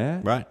do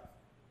that. Right.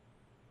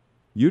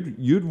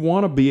 You'd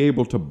want to be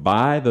able to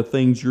buy the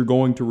things you're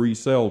going to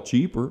resell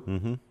cheaper.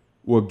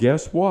 Well,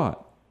 guess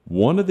what?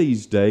 One of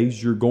these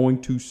days, you're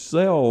going to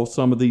sell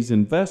some of these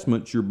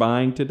investments you're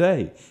buying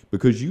today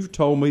because you've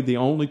told me the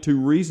only 2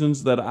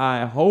 reasons that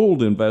I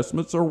hold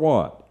investments are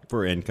what?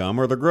 For income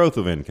or the growth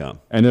of income.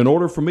 And in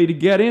order for me to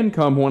get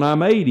income when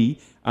I'm 80,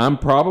 I'm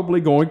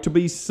probably going to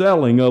be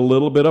selling a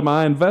little bit of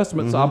my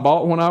investments I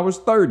bought when I was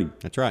 30.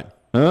 That's right.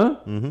 Huh?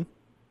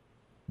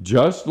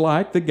 just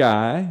like the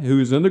guy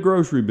who's in the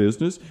grocery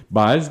business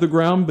buys the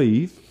ground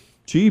beef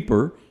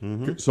cheaper.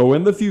 So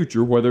in the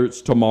future, whether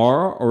it's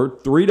tomorrow or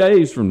 3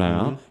 days from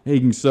now, he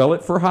can sell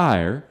it for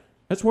higher.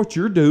 That's what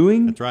you're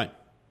doing. That's right.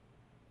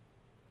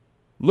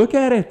 Look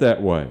at it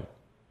that way.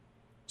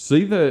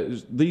 See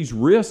these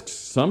risks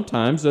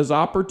sometimes as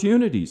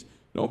opportunities.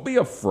 Don't be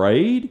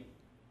afraid.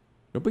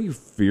 Don't be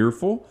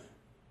fearful,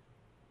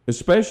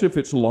 especially if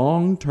it's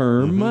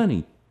long-term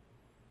money.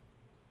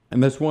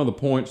 And that's one of the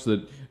points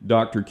that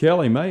Dr.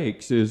 Kelly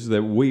makes, is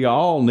that we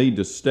all need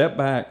to step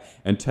back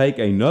and take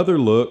another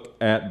look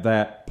at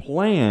that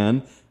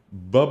plan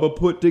Bubba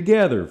put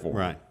together for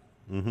Right.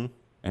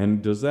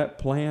 And does that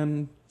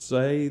plan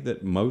say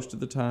that most of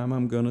the time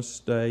I'm going to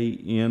stay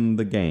in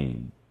the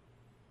game?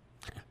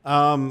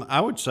 I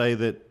would say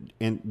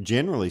that,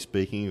 generally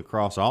speaking,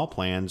 across all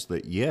plans,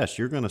 that yes,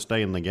 you're going to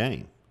stay in the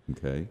game.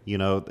 Okay. You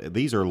know,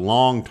 these are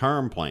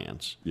long-term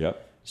plans.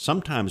 Yep.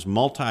 Sometimes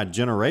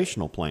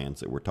multi-generational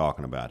plans that we're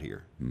talking about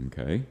here.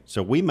 Okay.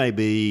 So we may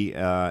be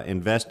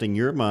investing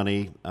your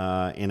money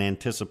in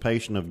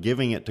anticipation of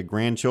giving it to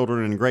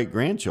grandchildren and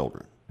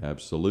great-grandchildren.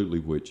 Absolutely,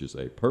 which is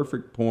a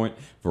perfect point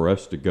for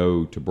us to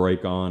go to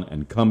break on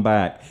and come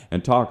back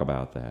and talk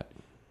about that.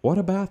 What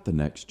about the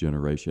next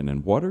generation,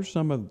 and what are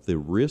some of the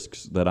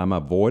risks that I'm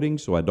avoiding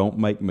so I don't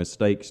make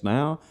mistakes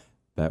now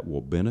that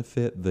will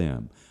benefit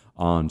them?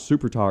 On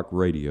Super Talk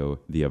Radio,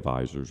 the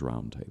Advisors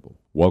Roundtable.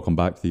 Welcome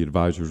back to the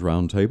Advisors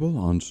Roundtable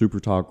on Super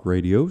Talk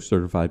Radio.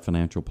 Certified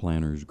financial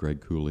planners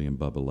Greg Cooley and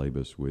Bubba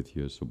Labus with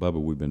you. So,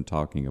 Bubba, we've been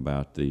talking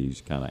about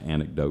these kind of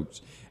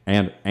anecdotes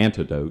and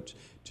antidotes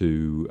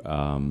to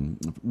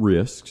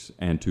risks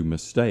and to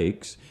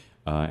mistakes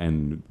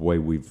and the way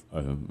we've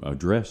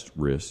addressed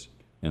risks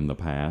in the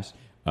past.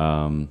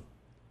 You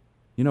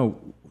know,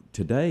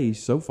 today,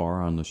 so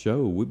far on the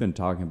show, we've been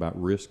talking about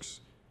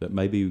risks that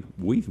maybe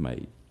we've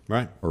made.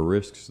 Right. Or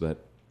risks that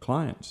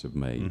clients have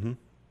made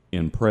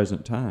in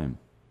present time.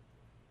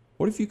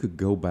 What if you could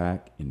go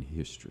back in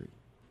history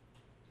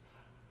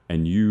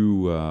and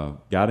you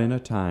got in a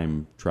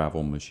time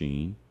travel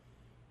machine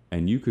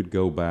and you could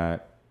go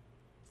back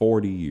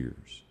 40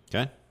 years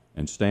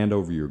and stand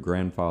over your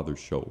grandfather's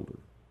shoulder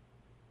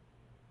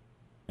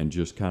and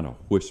just kind of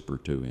whisper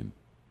to him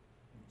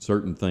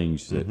certain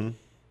things that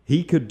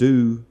he could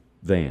do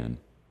then,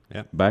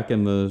 back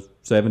in the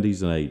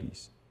 70s and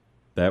 80s,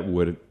 that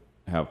would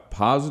have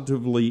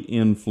positively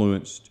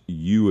influenced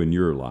you in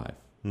your life.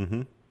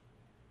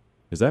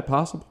 Is that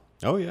possible?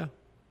 Oh, yeah.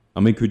 I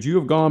mean, could you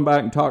have gone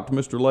back and talked to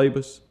Mr.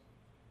 Labus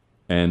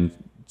and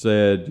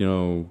said, you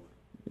know,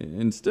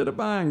 instead of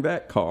buying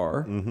that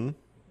car,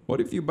 what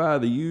if you buy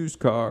the used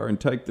car and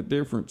take the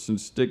difference and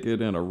stick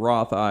it in a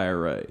Roth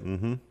IRA?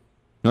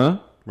 Huh?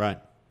 Right.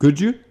 Could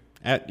you?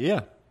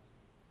 Yeah.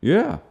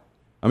 Yeah.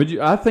 I mean,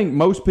 I think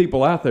most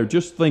people out there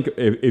just think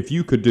if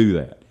you could do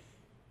that,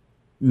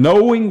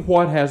 knowing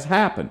what has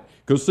happened.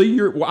 Because, see,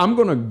 I'm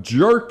going to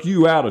jerk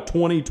you out of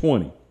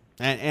 2020.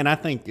 And I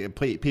think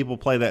people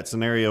play that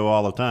scenario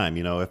all the time.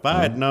 You know, if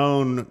I had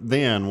known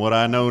then what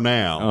I know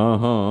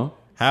now,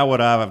 how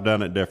would I have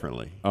done it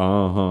differently?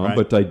 Right?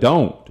 But they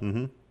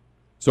don't.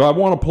 So I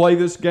want to play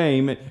this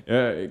game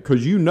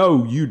because you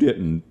know you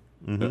didn't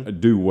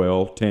do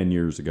well 10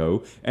 years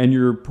ago, and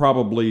you're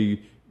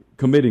probably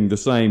committing the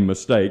same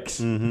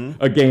mistakes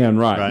again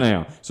right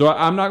now. So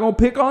I'm not going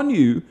to pick on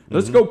you.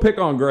 Let's go pick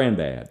on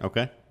Granddad.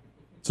 Okay.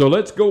 So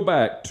let's go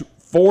back to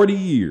 40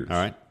 years. All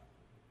right.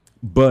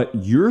 But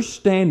you're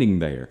standing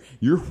there.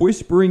 You're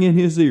whispering in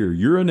his ear.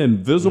 You're an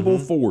invisible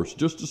force,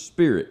 just a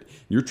spirit.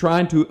 You're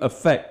trying to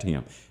affect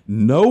him,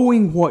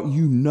 knowing what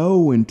you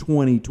know in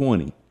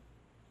 2020.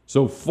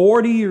 So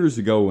 40 years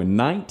ago in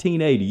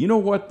 1980, you know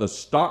what the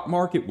stock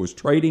market was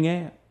trading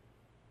at?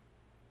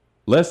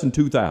 Less than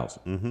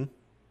 2,000.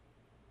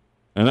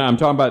 And I'm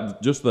talking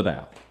about just the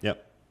Dow.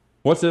 Yep.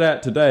 What's it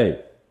at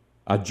today?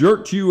 I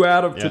jerked you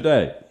out of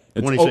today.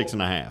 It's 26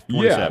 and a half.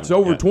 27. Yeah, it's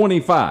over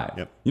 25.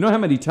 Yep. You know how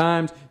many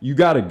times you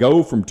got to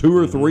go from 2,000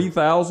 or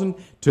 3,000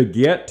 to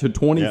get to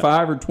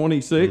 25 or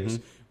 26?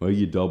 Well,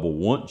 you double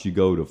once, you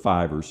go to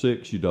 5 or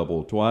 6, you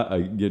double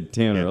twice, you get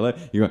 10 or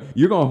 11.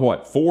 You're going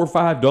what, 4 or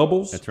 5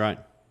 doubles? That's right.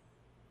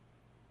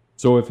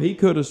 So if he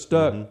could have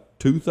stuck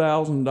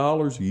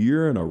 $2,000 a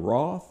year in a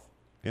Roth,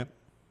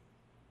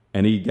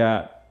 and he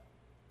got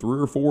 3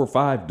 or 4 or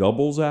 5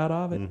 doubles out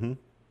of it,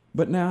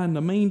 but now in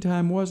the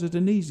meantime, was it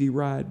an easy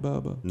ride,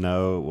 Bubba?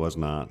 No, it was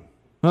not.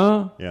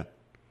 Huh? Yeah.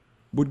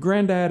 Would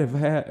Granddad have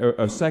had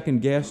a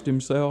second guessed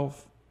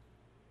himself?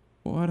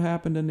 What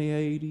happened in the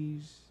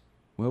 80s?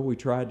 Well, we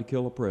tried to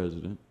kill a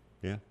president.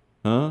 Yeah.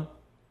 Huh?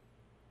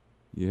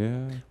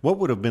 Yeah. What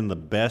would have been the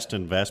best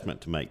investment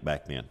to make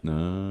back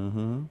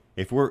then?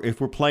 If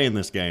we're playing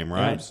this game,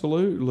 right?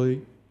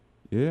 Absolutely.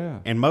 Yeah.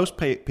 And most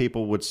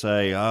people would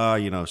say, oh,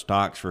 you know,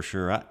 stocks for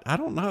sure. I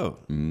don't know.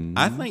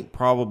 I think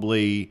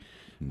probably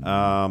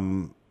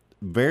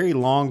very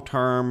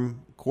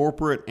long-term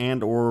corporate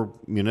and or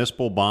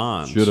municipal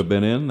bonds Should have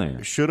been in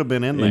there.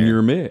 in In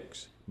your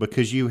mix.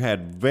 because you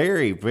had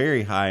very,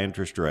 very high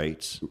interest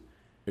rates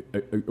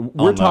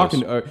We're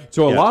talking.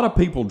 So a Yeah. lot of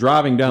people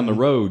driving down the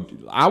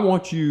road. I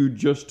want you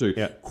just to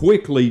Yeah.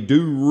 quickly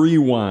do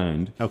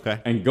rewind. Okay.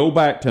 And go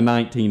back to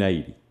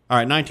 1980. All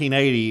right,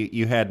 1980,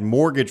 you had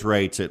mortgage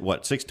rates at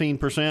what,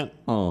 16%?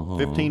 Uh-huh.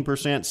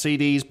 15%?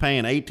 CDs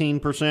paying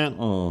 18%?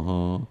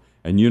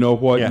 And you know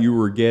what Yeah. you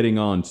were getting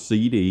on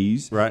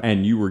CDs, Right.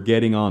 and you were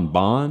getting on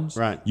bonds.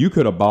 Right. You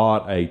could have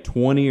bought a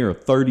 20 or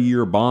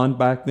 30-year bond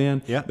back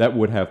then. Yeah. That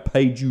would have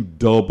paid you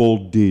double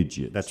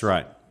digits. That's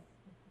right.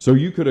 So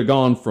you could have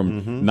gone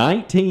from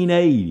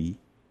 1980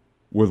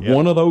 with Yep.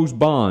 one of those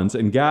bonds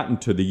and gotten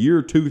to the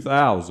year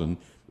 2000,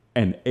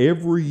 and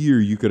every year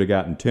you could have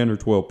gotten 10 or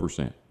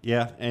 12%.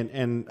 Yeah,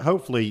 and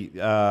hopefully,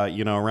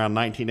 around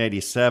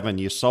 1987,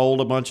 you sold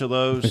a bunch of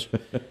those,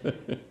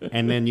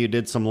 and then you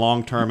did some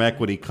long-term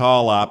equity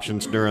call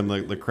options during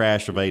the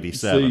crash of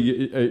 '87.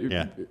 See,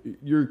 Yeah.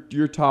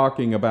 you're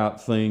talking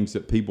about things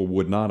that people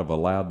would not have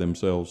allowed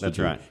themselves to That's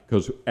do. right.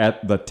 Because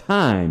at the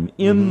time,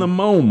 in the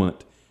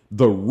moment,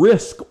 the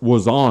risk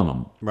was on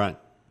them. Right.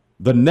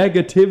 The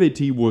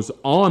negativity was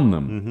on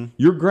them.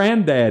 Your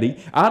granddaddy,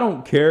 I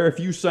don't care if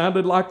you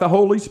sounded like the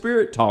Holy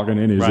Spirit talking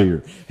in his Right.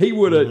 ear. He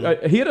would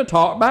have he'd have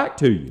talked back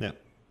to you. Yeah.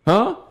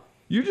 Huh?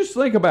 You just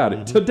think about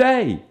it.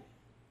 Today,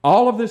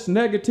 all of this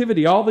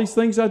negativity, all these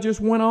things I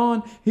just went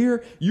on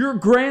here, your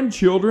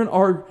grandchildren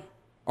are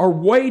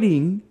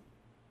waiting,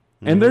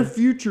 and their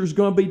future is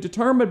going to be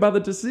determined by the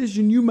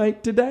decision you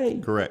make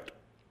today. Correct.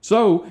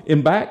 So,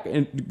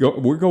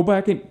 we'll go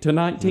back to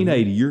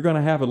 1980. You're going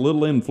to have a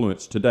little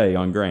influence today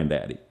on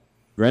Granddaddy.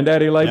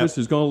 Granddaddy Labus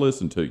is going to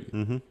listen to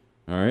you.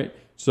 All right?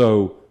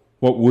 So,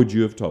 what would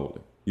you have told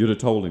him? You'd have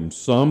told him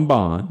some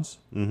bonds,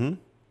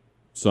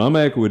 some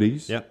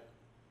equities, Yep.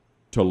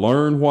 to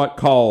learn what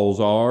calls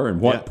are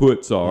and what Yep.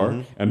 puts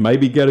are, and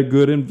maybe get a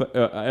good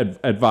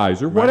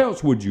advisor. What Right.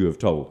 else would you have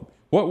told him?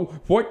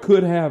 What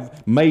could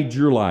have made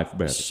your life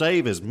better?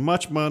 Save as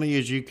much money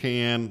as you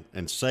can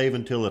and save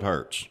until it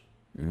hurts.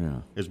 Yeah.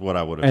 Is what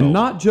I would have And told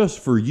not just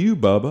for you,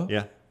 Bubba.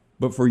 Yeah.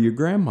 But for your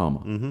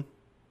grandmama.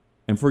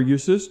 And for your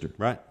sister.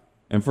 Right.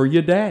 And for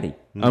your daddy.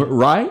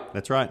 Right?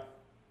 That's right.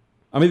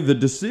 I mean, the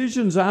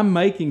decisions I'm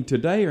making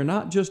today are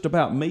not just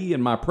about me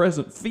and my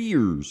present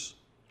fears.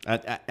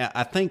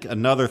 I think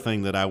another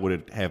thing that I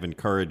would have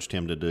encouraged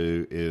him to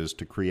do is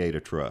to create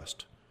a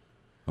trust.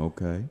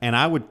 Okay. And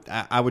I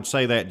would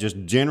say that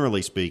just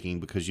generally speaking,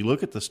 because you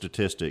look at the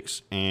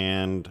statistics,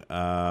 and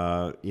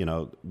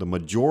the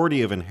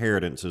majority of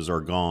inheritances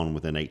are gone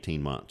within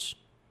 18 months.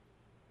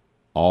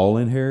 All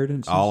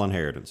inheritances? All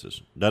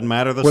inheritances. Doesn't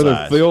matter the Whether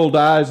size. Phil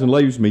dies and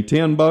leaves me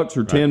 $10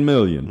 or 10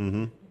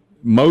 million.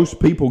 Most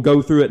people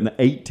go through it in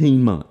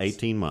 18 months.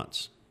 18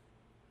 months.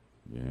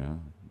 Yeah,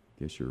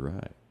 I guess you're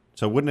right.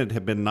 So wouldn't it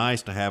have been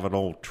nice to have an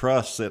old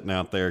trust sitting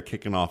out there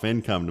kicking off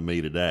income to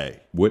me today?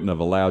 Wouldn't have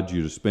allowed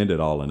you to spend it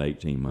all in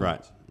 18 months.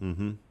 Right.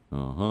 Mm-hmm.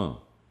 Uh-huh.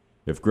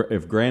 If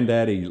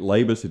Granddaddy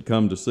Labus had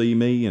come to see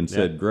me and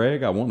said,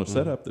 Greg, I want to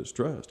set up this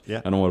trust.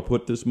 Yeah. And I want to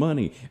put this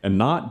money, and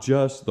not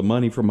just the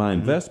money from my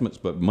investments,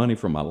 but money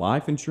from my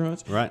life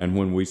insurance. Right. And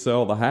when we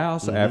sell the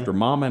house, after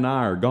Mom and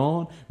I are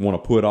gone, want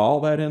to put all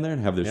that in there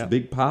and have this Yeah.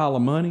 big pile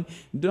of money.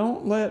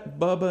 Don't let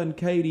Bubba and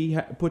Katie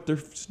put their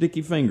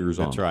sticky fingers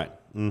on That's it. right.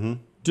 Mm-hmm.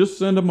 Just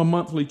send them a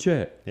monthly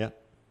check. Yeah.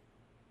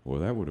 Boy,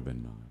 that would have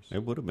been nice.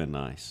 It would have been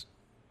nice.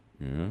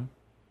 Yeah.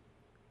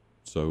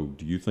 So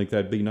do you think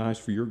that'd be nice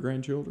for your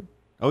grandchildren?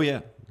 Oh,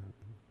 yeah.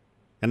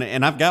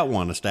 And I've got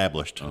one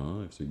established.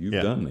 So you've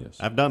Yeah. done this.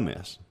 I've done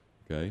this.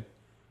 Okay.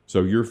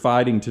 So you're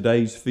fighting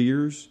today's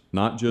fears,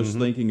 not just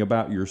thinking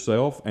about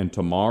yourself and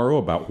tomorrow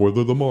about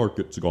whether the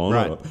market's gone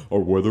Right. up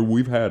or whether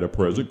we've had a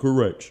present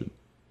correction.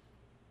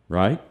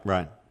 Right?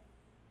 Right.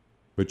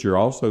 But you're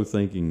also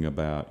thinking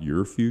about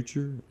your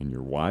future and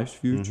your wife's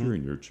future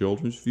and your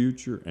children's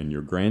future and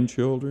your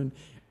grandchildren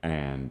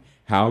and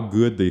how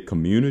good the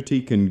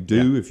community can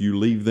do if you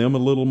leave them a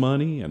little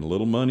money and a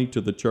little money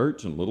to the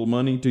church and a little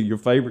money to your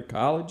favorite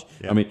college.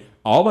 I mean,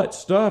 all that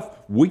stuff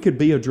we could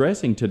be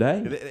addressing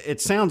today.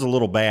 It sounds a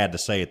little bad to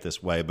say it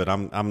this way, but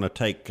I'm going to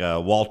take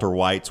Walter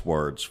White's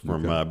words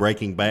from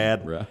Breaking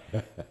Bad. Right.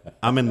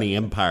 I'm in the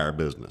empire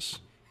business,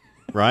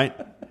 right?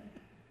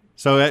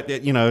 So,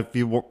 if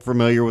you're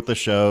familiar with the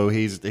show,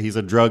 he's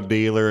a drug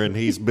dealer and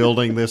he's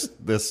building this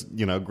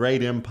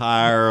great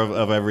empire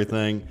of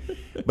everything.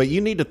 But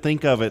you need to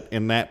think of it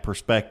in that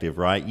perspective,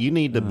 right? You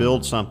need to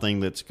build something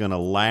that's going to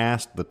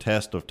last the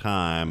test of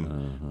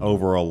time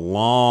over a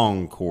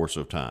long course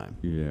of time.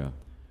 Yeah,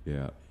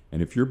 yeah.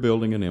 And if you're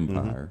building an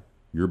empire,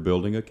 you're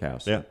building a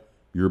castle, Yeah.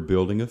 you're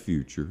building a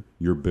future,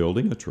 you're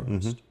building a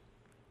trust.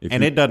 If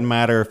And you- it doesn't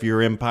matter if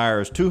your empire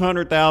is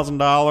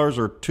 $200,000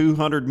 or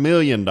 $200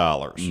 million.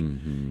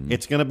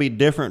 It's going to be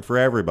different for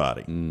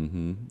everybody.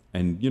 and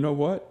you know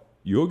what?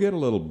 You'll get a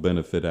little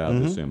benefit out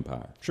of this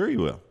empire. Sure you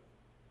will.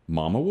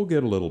 Mama will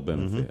get a little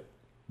benefit.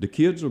 The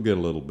kids will get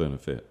a little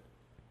benefit.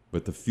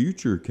 But the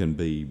future can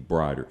be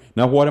brighter.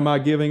 Now, what am I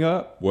giving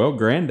up? Well,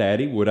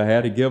 Granddaddy would have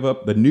had to give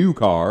up the new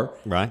car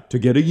Right. to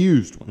get a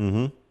used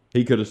one.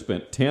 He could have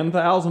spent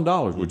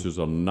 $10,000, which is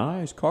a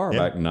nice car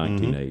back in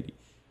 1980,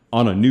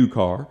 on a new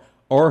car,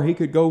 Or he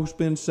could go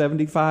spend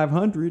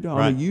 $7,500 on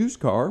Right. a used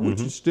car, which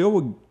is still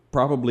would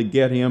probably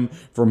get him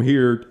from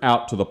here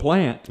out to the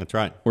plant. That's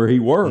right. Where he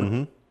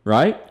worked,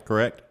 right?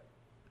 Correct.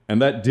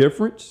 And that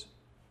difference,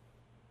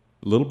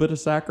 a little bit of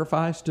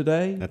sacrifice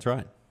today, That's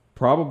right.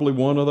 probably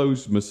one of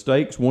those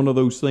mistakes, one of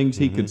those things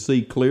he could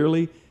see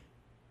clearly.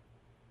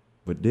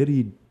 But did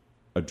he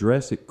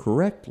address it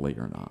correctly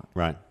or not?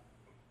 Right.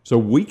 So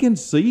we can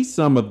see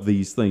some of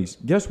these things.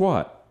 Guess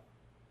what?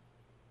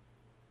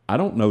 I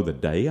don't know the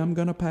day I'm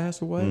going to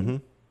pass away,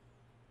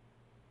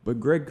 but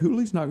Greg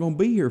Cooley's not going to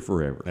be here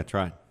forever. That's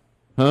right.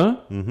 Huh?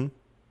 Mm-hmm.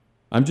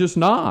 I'm just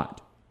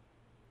not.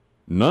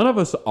 None of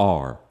us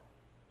are.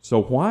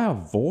 So why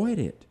avoid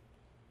it?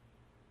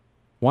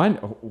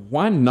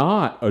 Why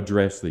not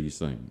address these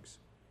things?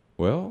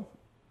 Well,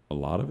 a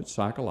lot of it's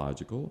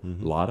psychological.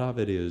 A lot of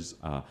it is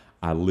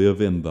I live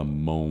in the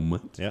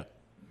moment. Yeah.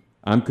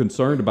 I'm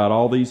concerned about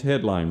all these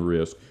headline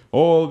risks.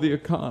 Oh, the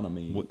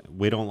economy.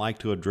 We don't like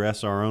to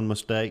address our own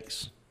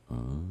mistakes.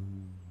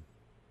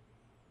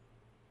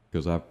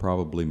 Because I've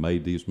probably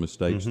made these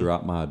mistakes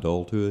throughout my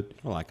adulthood.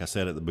 Well, like I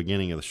said at the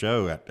beginning of the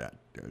show,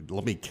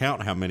 let me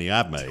count how many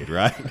I've made,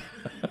 right?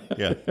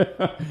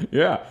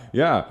 Yeah.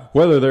 Yeah.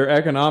 Whether they're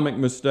economic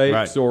mistakes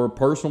Right. or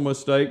personal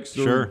mistakes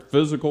or Sure.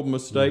 physical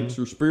mistakes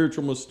or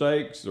spiritual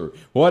mistakes or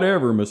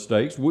whatever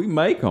mistakes, we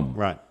make them.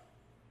 Right.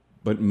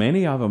 But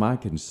many of them, I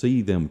can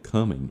see them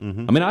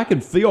coming. I mean, I can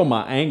feel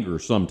my anger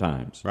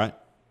sometimes. Right.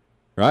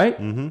 Right?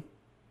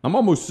 I'm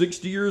almost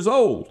 60 years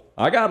old.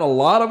 I got a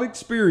lot of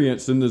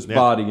experience in this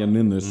body and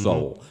in this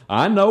soul.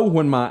 I know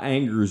when my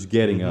anger is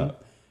getting up.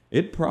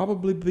 It'd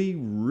probably be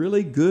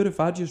really good if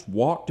I just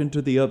walked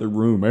into the other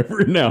room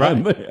every now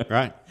and then.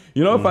 Right.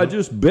 You know, if I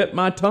just bit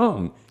my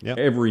tongue Yep.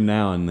 every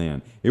now and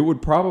then, it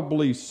would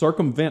probably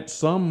circumvent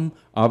some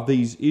of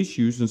these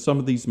issues and some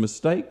of these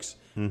mistakes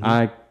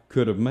I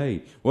could have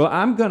made. Well,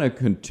 I'm going to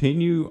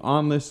continue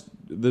on this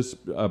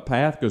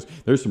path because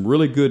there's some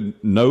really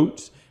good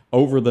notes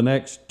over the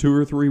next 2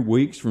 or 3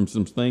 weeks from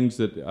some things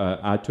that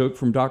I took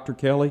from Dr.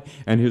 Kelly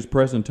and his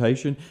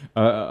presentation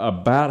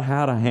about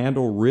how to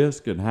handle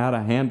risk and how to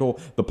handle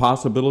the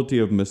possibility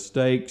of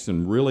mistakes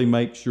and really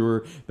make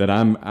sure that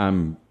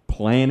I'm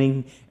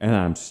planning and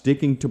I'm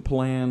sticking to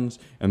plans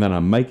and that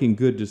I'm making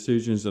good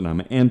decisions and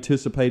I'm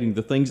anticipating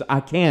the things I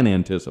can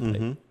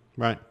anticipate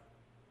Right.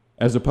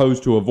 as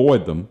opposed to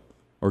avoid them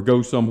or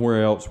go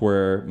somewhere else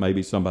where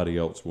maybe somebody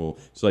else will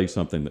say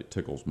something that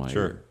tickles my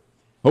Sure. ear.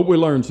 Hope we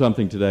learned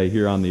something today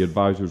here on the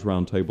Advisors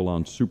Roundtable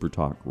on Super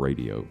Talk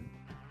Radio.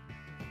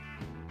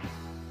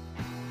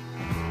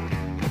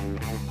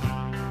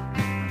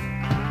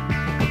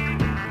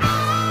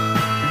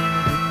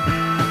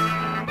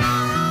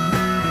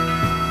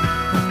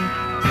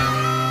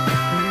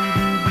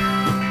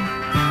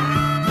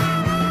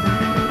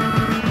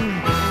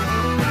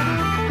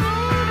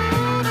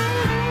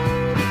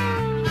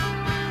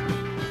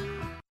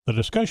 The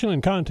discussion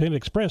and content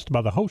expressed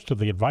by the host of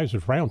the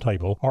Advisors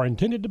Roundtable are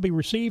intended to be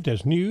received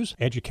as news,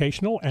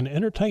 educational, and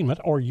entertainment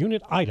or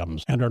unit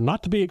items and are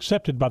not to be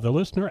accepted by the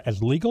listener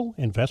as legal,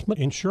 investment,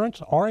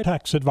 insurance, or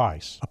tax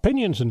advice.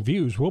 Opinions and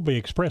views will be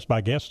expressed by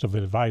guests of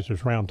the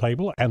Advisors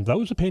Roundtable, and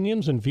those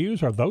opinions and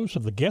views are those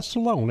of the guests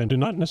alone and do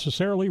not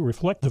necessarily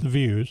reflect the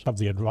views of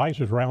the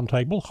Advisors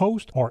Roundtable,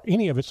 host, or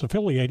any of its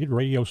affiliated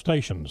radio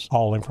stations.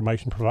 All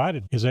information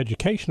provided is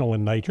educational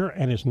in nature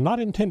and is not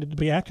intended to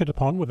be acted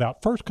upon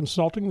without first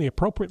consulting the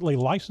appropriately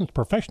licensed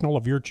professional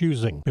of your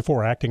choosing.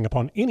 Before acting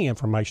upon any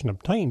information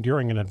obtained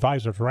during an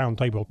Advisors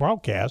Roundtable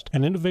broadcast,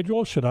 an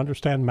individual should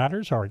understand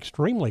matters are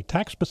extremely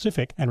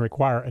tax-specific and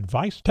require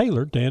advice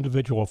tailored to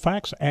individual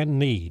facts and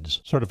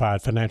needs.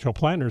 Certified financial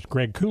planners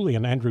Greg Cooley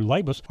and Andrew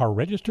Labus are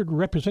registered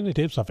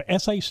representatives of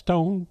S.A.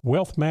 Stone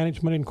Wealth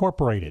Management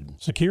Incorporated.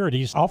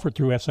 Securities offered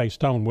through S.A.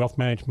 Stone Wealth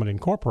Management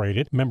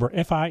Incorporated, member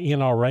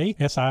FINRA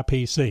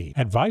SIPC.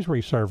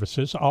 Advisory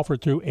services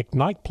offered through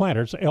Ignite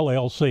Planners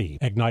LLC.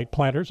 Ignite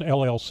Planners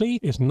LLC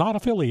is not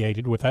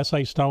affiliated with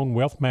S.A. Stone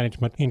Wealth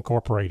Management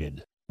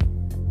Incorporated.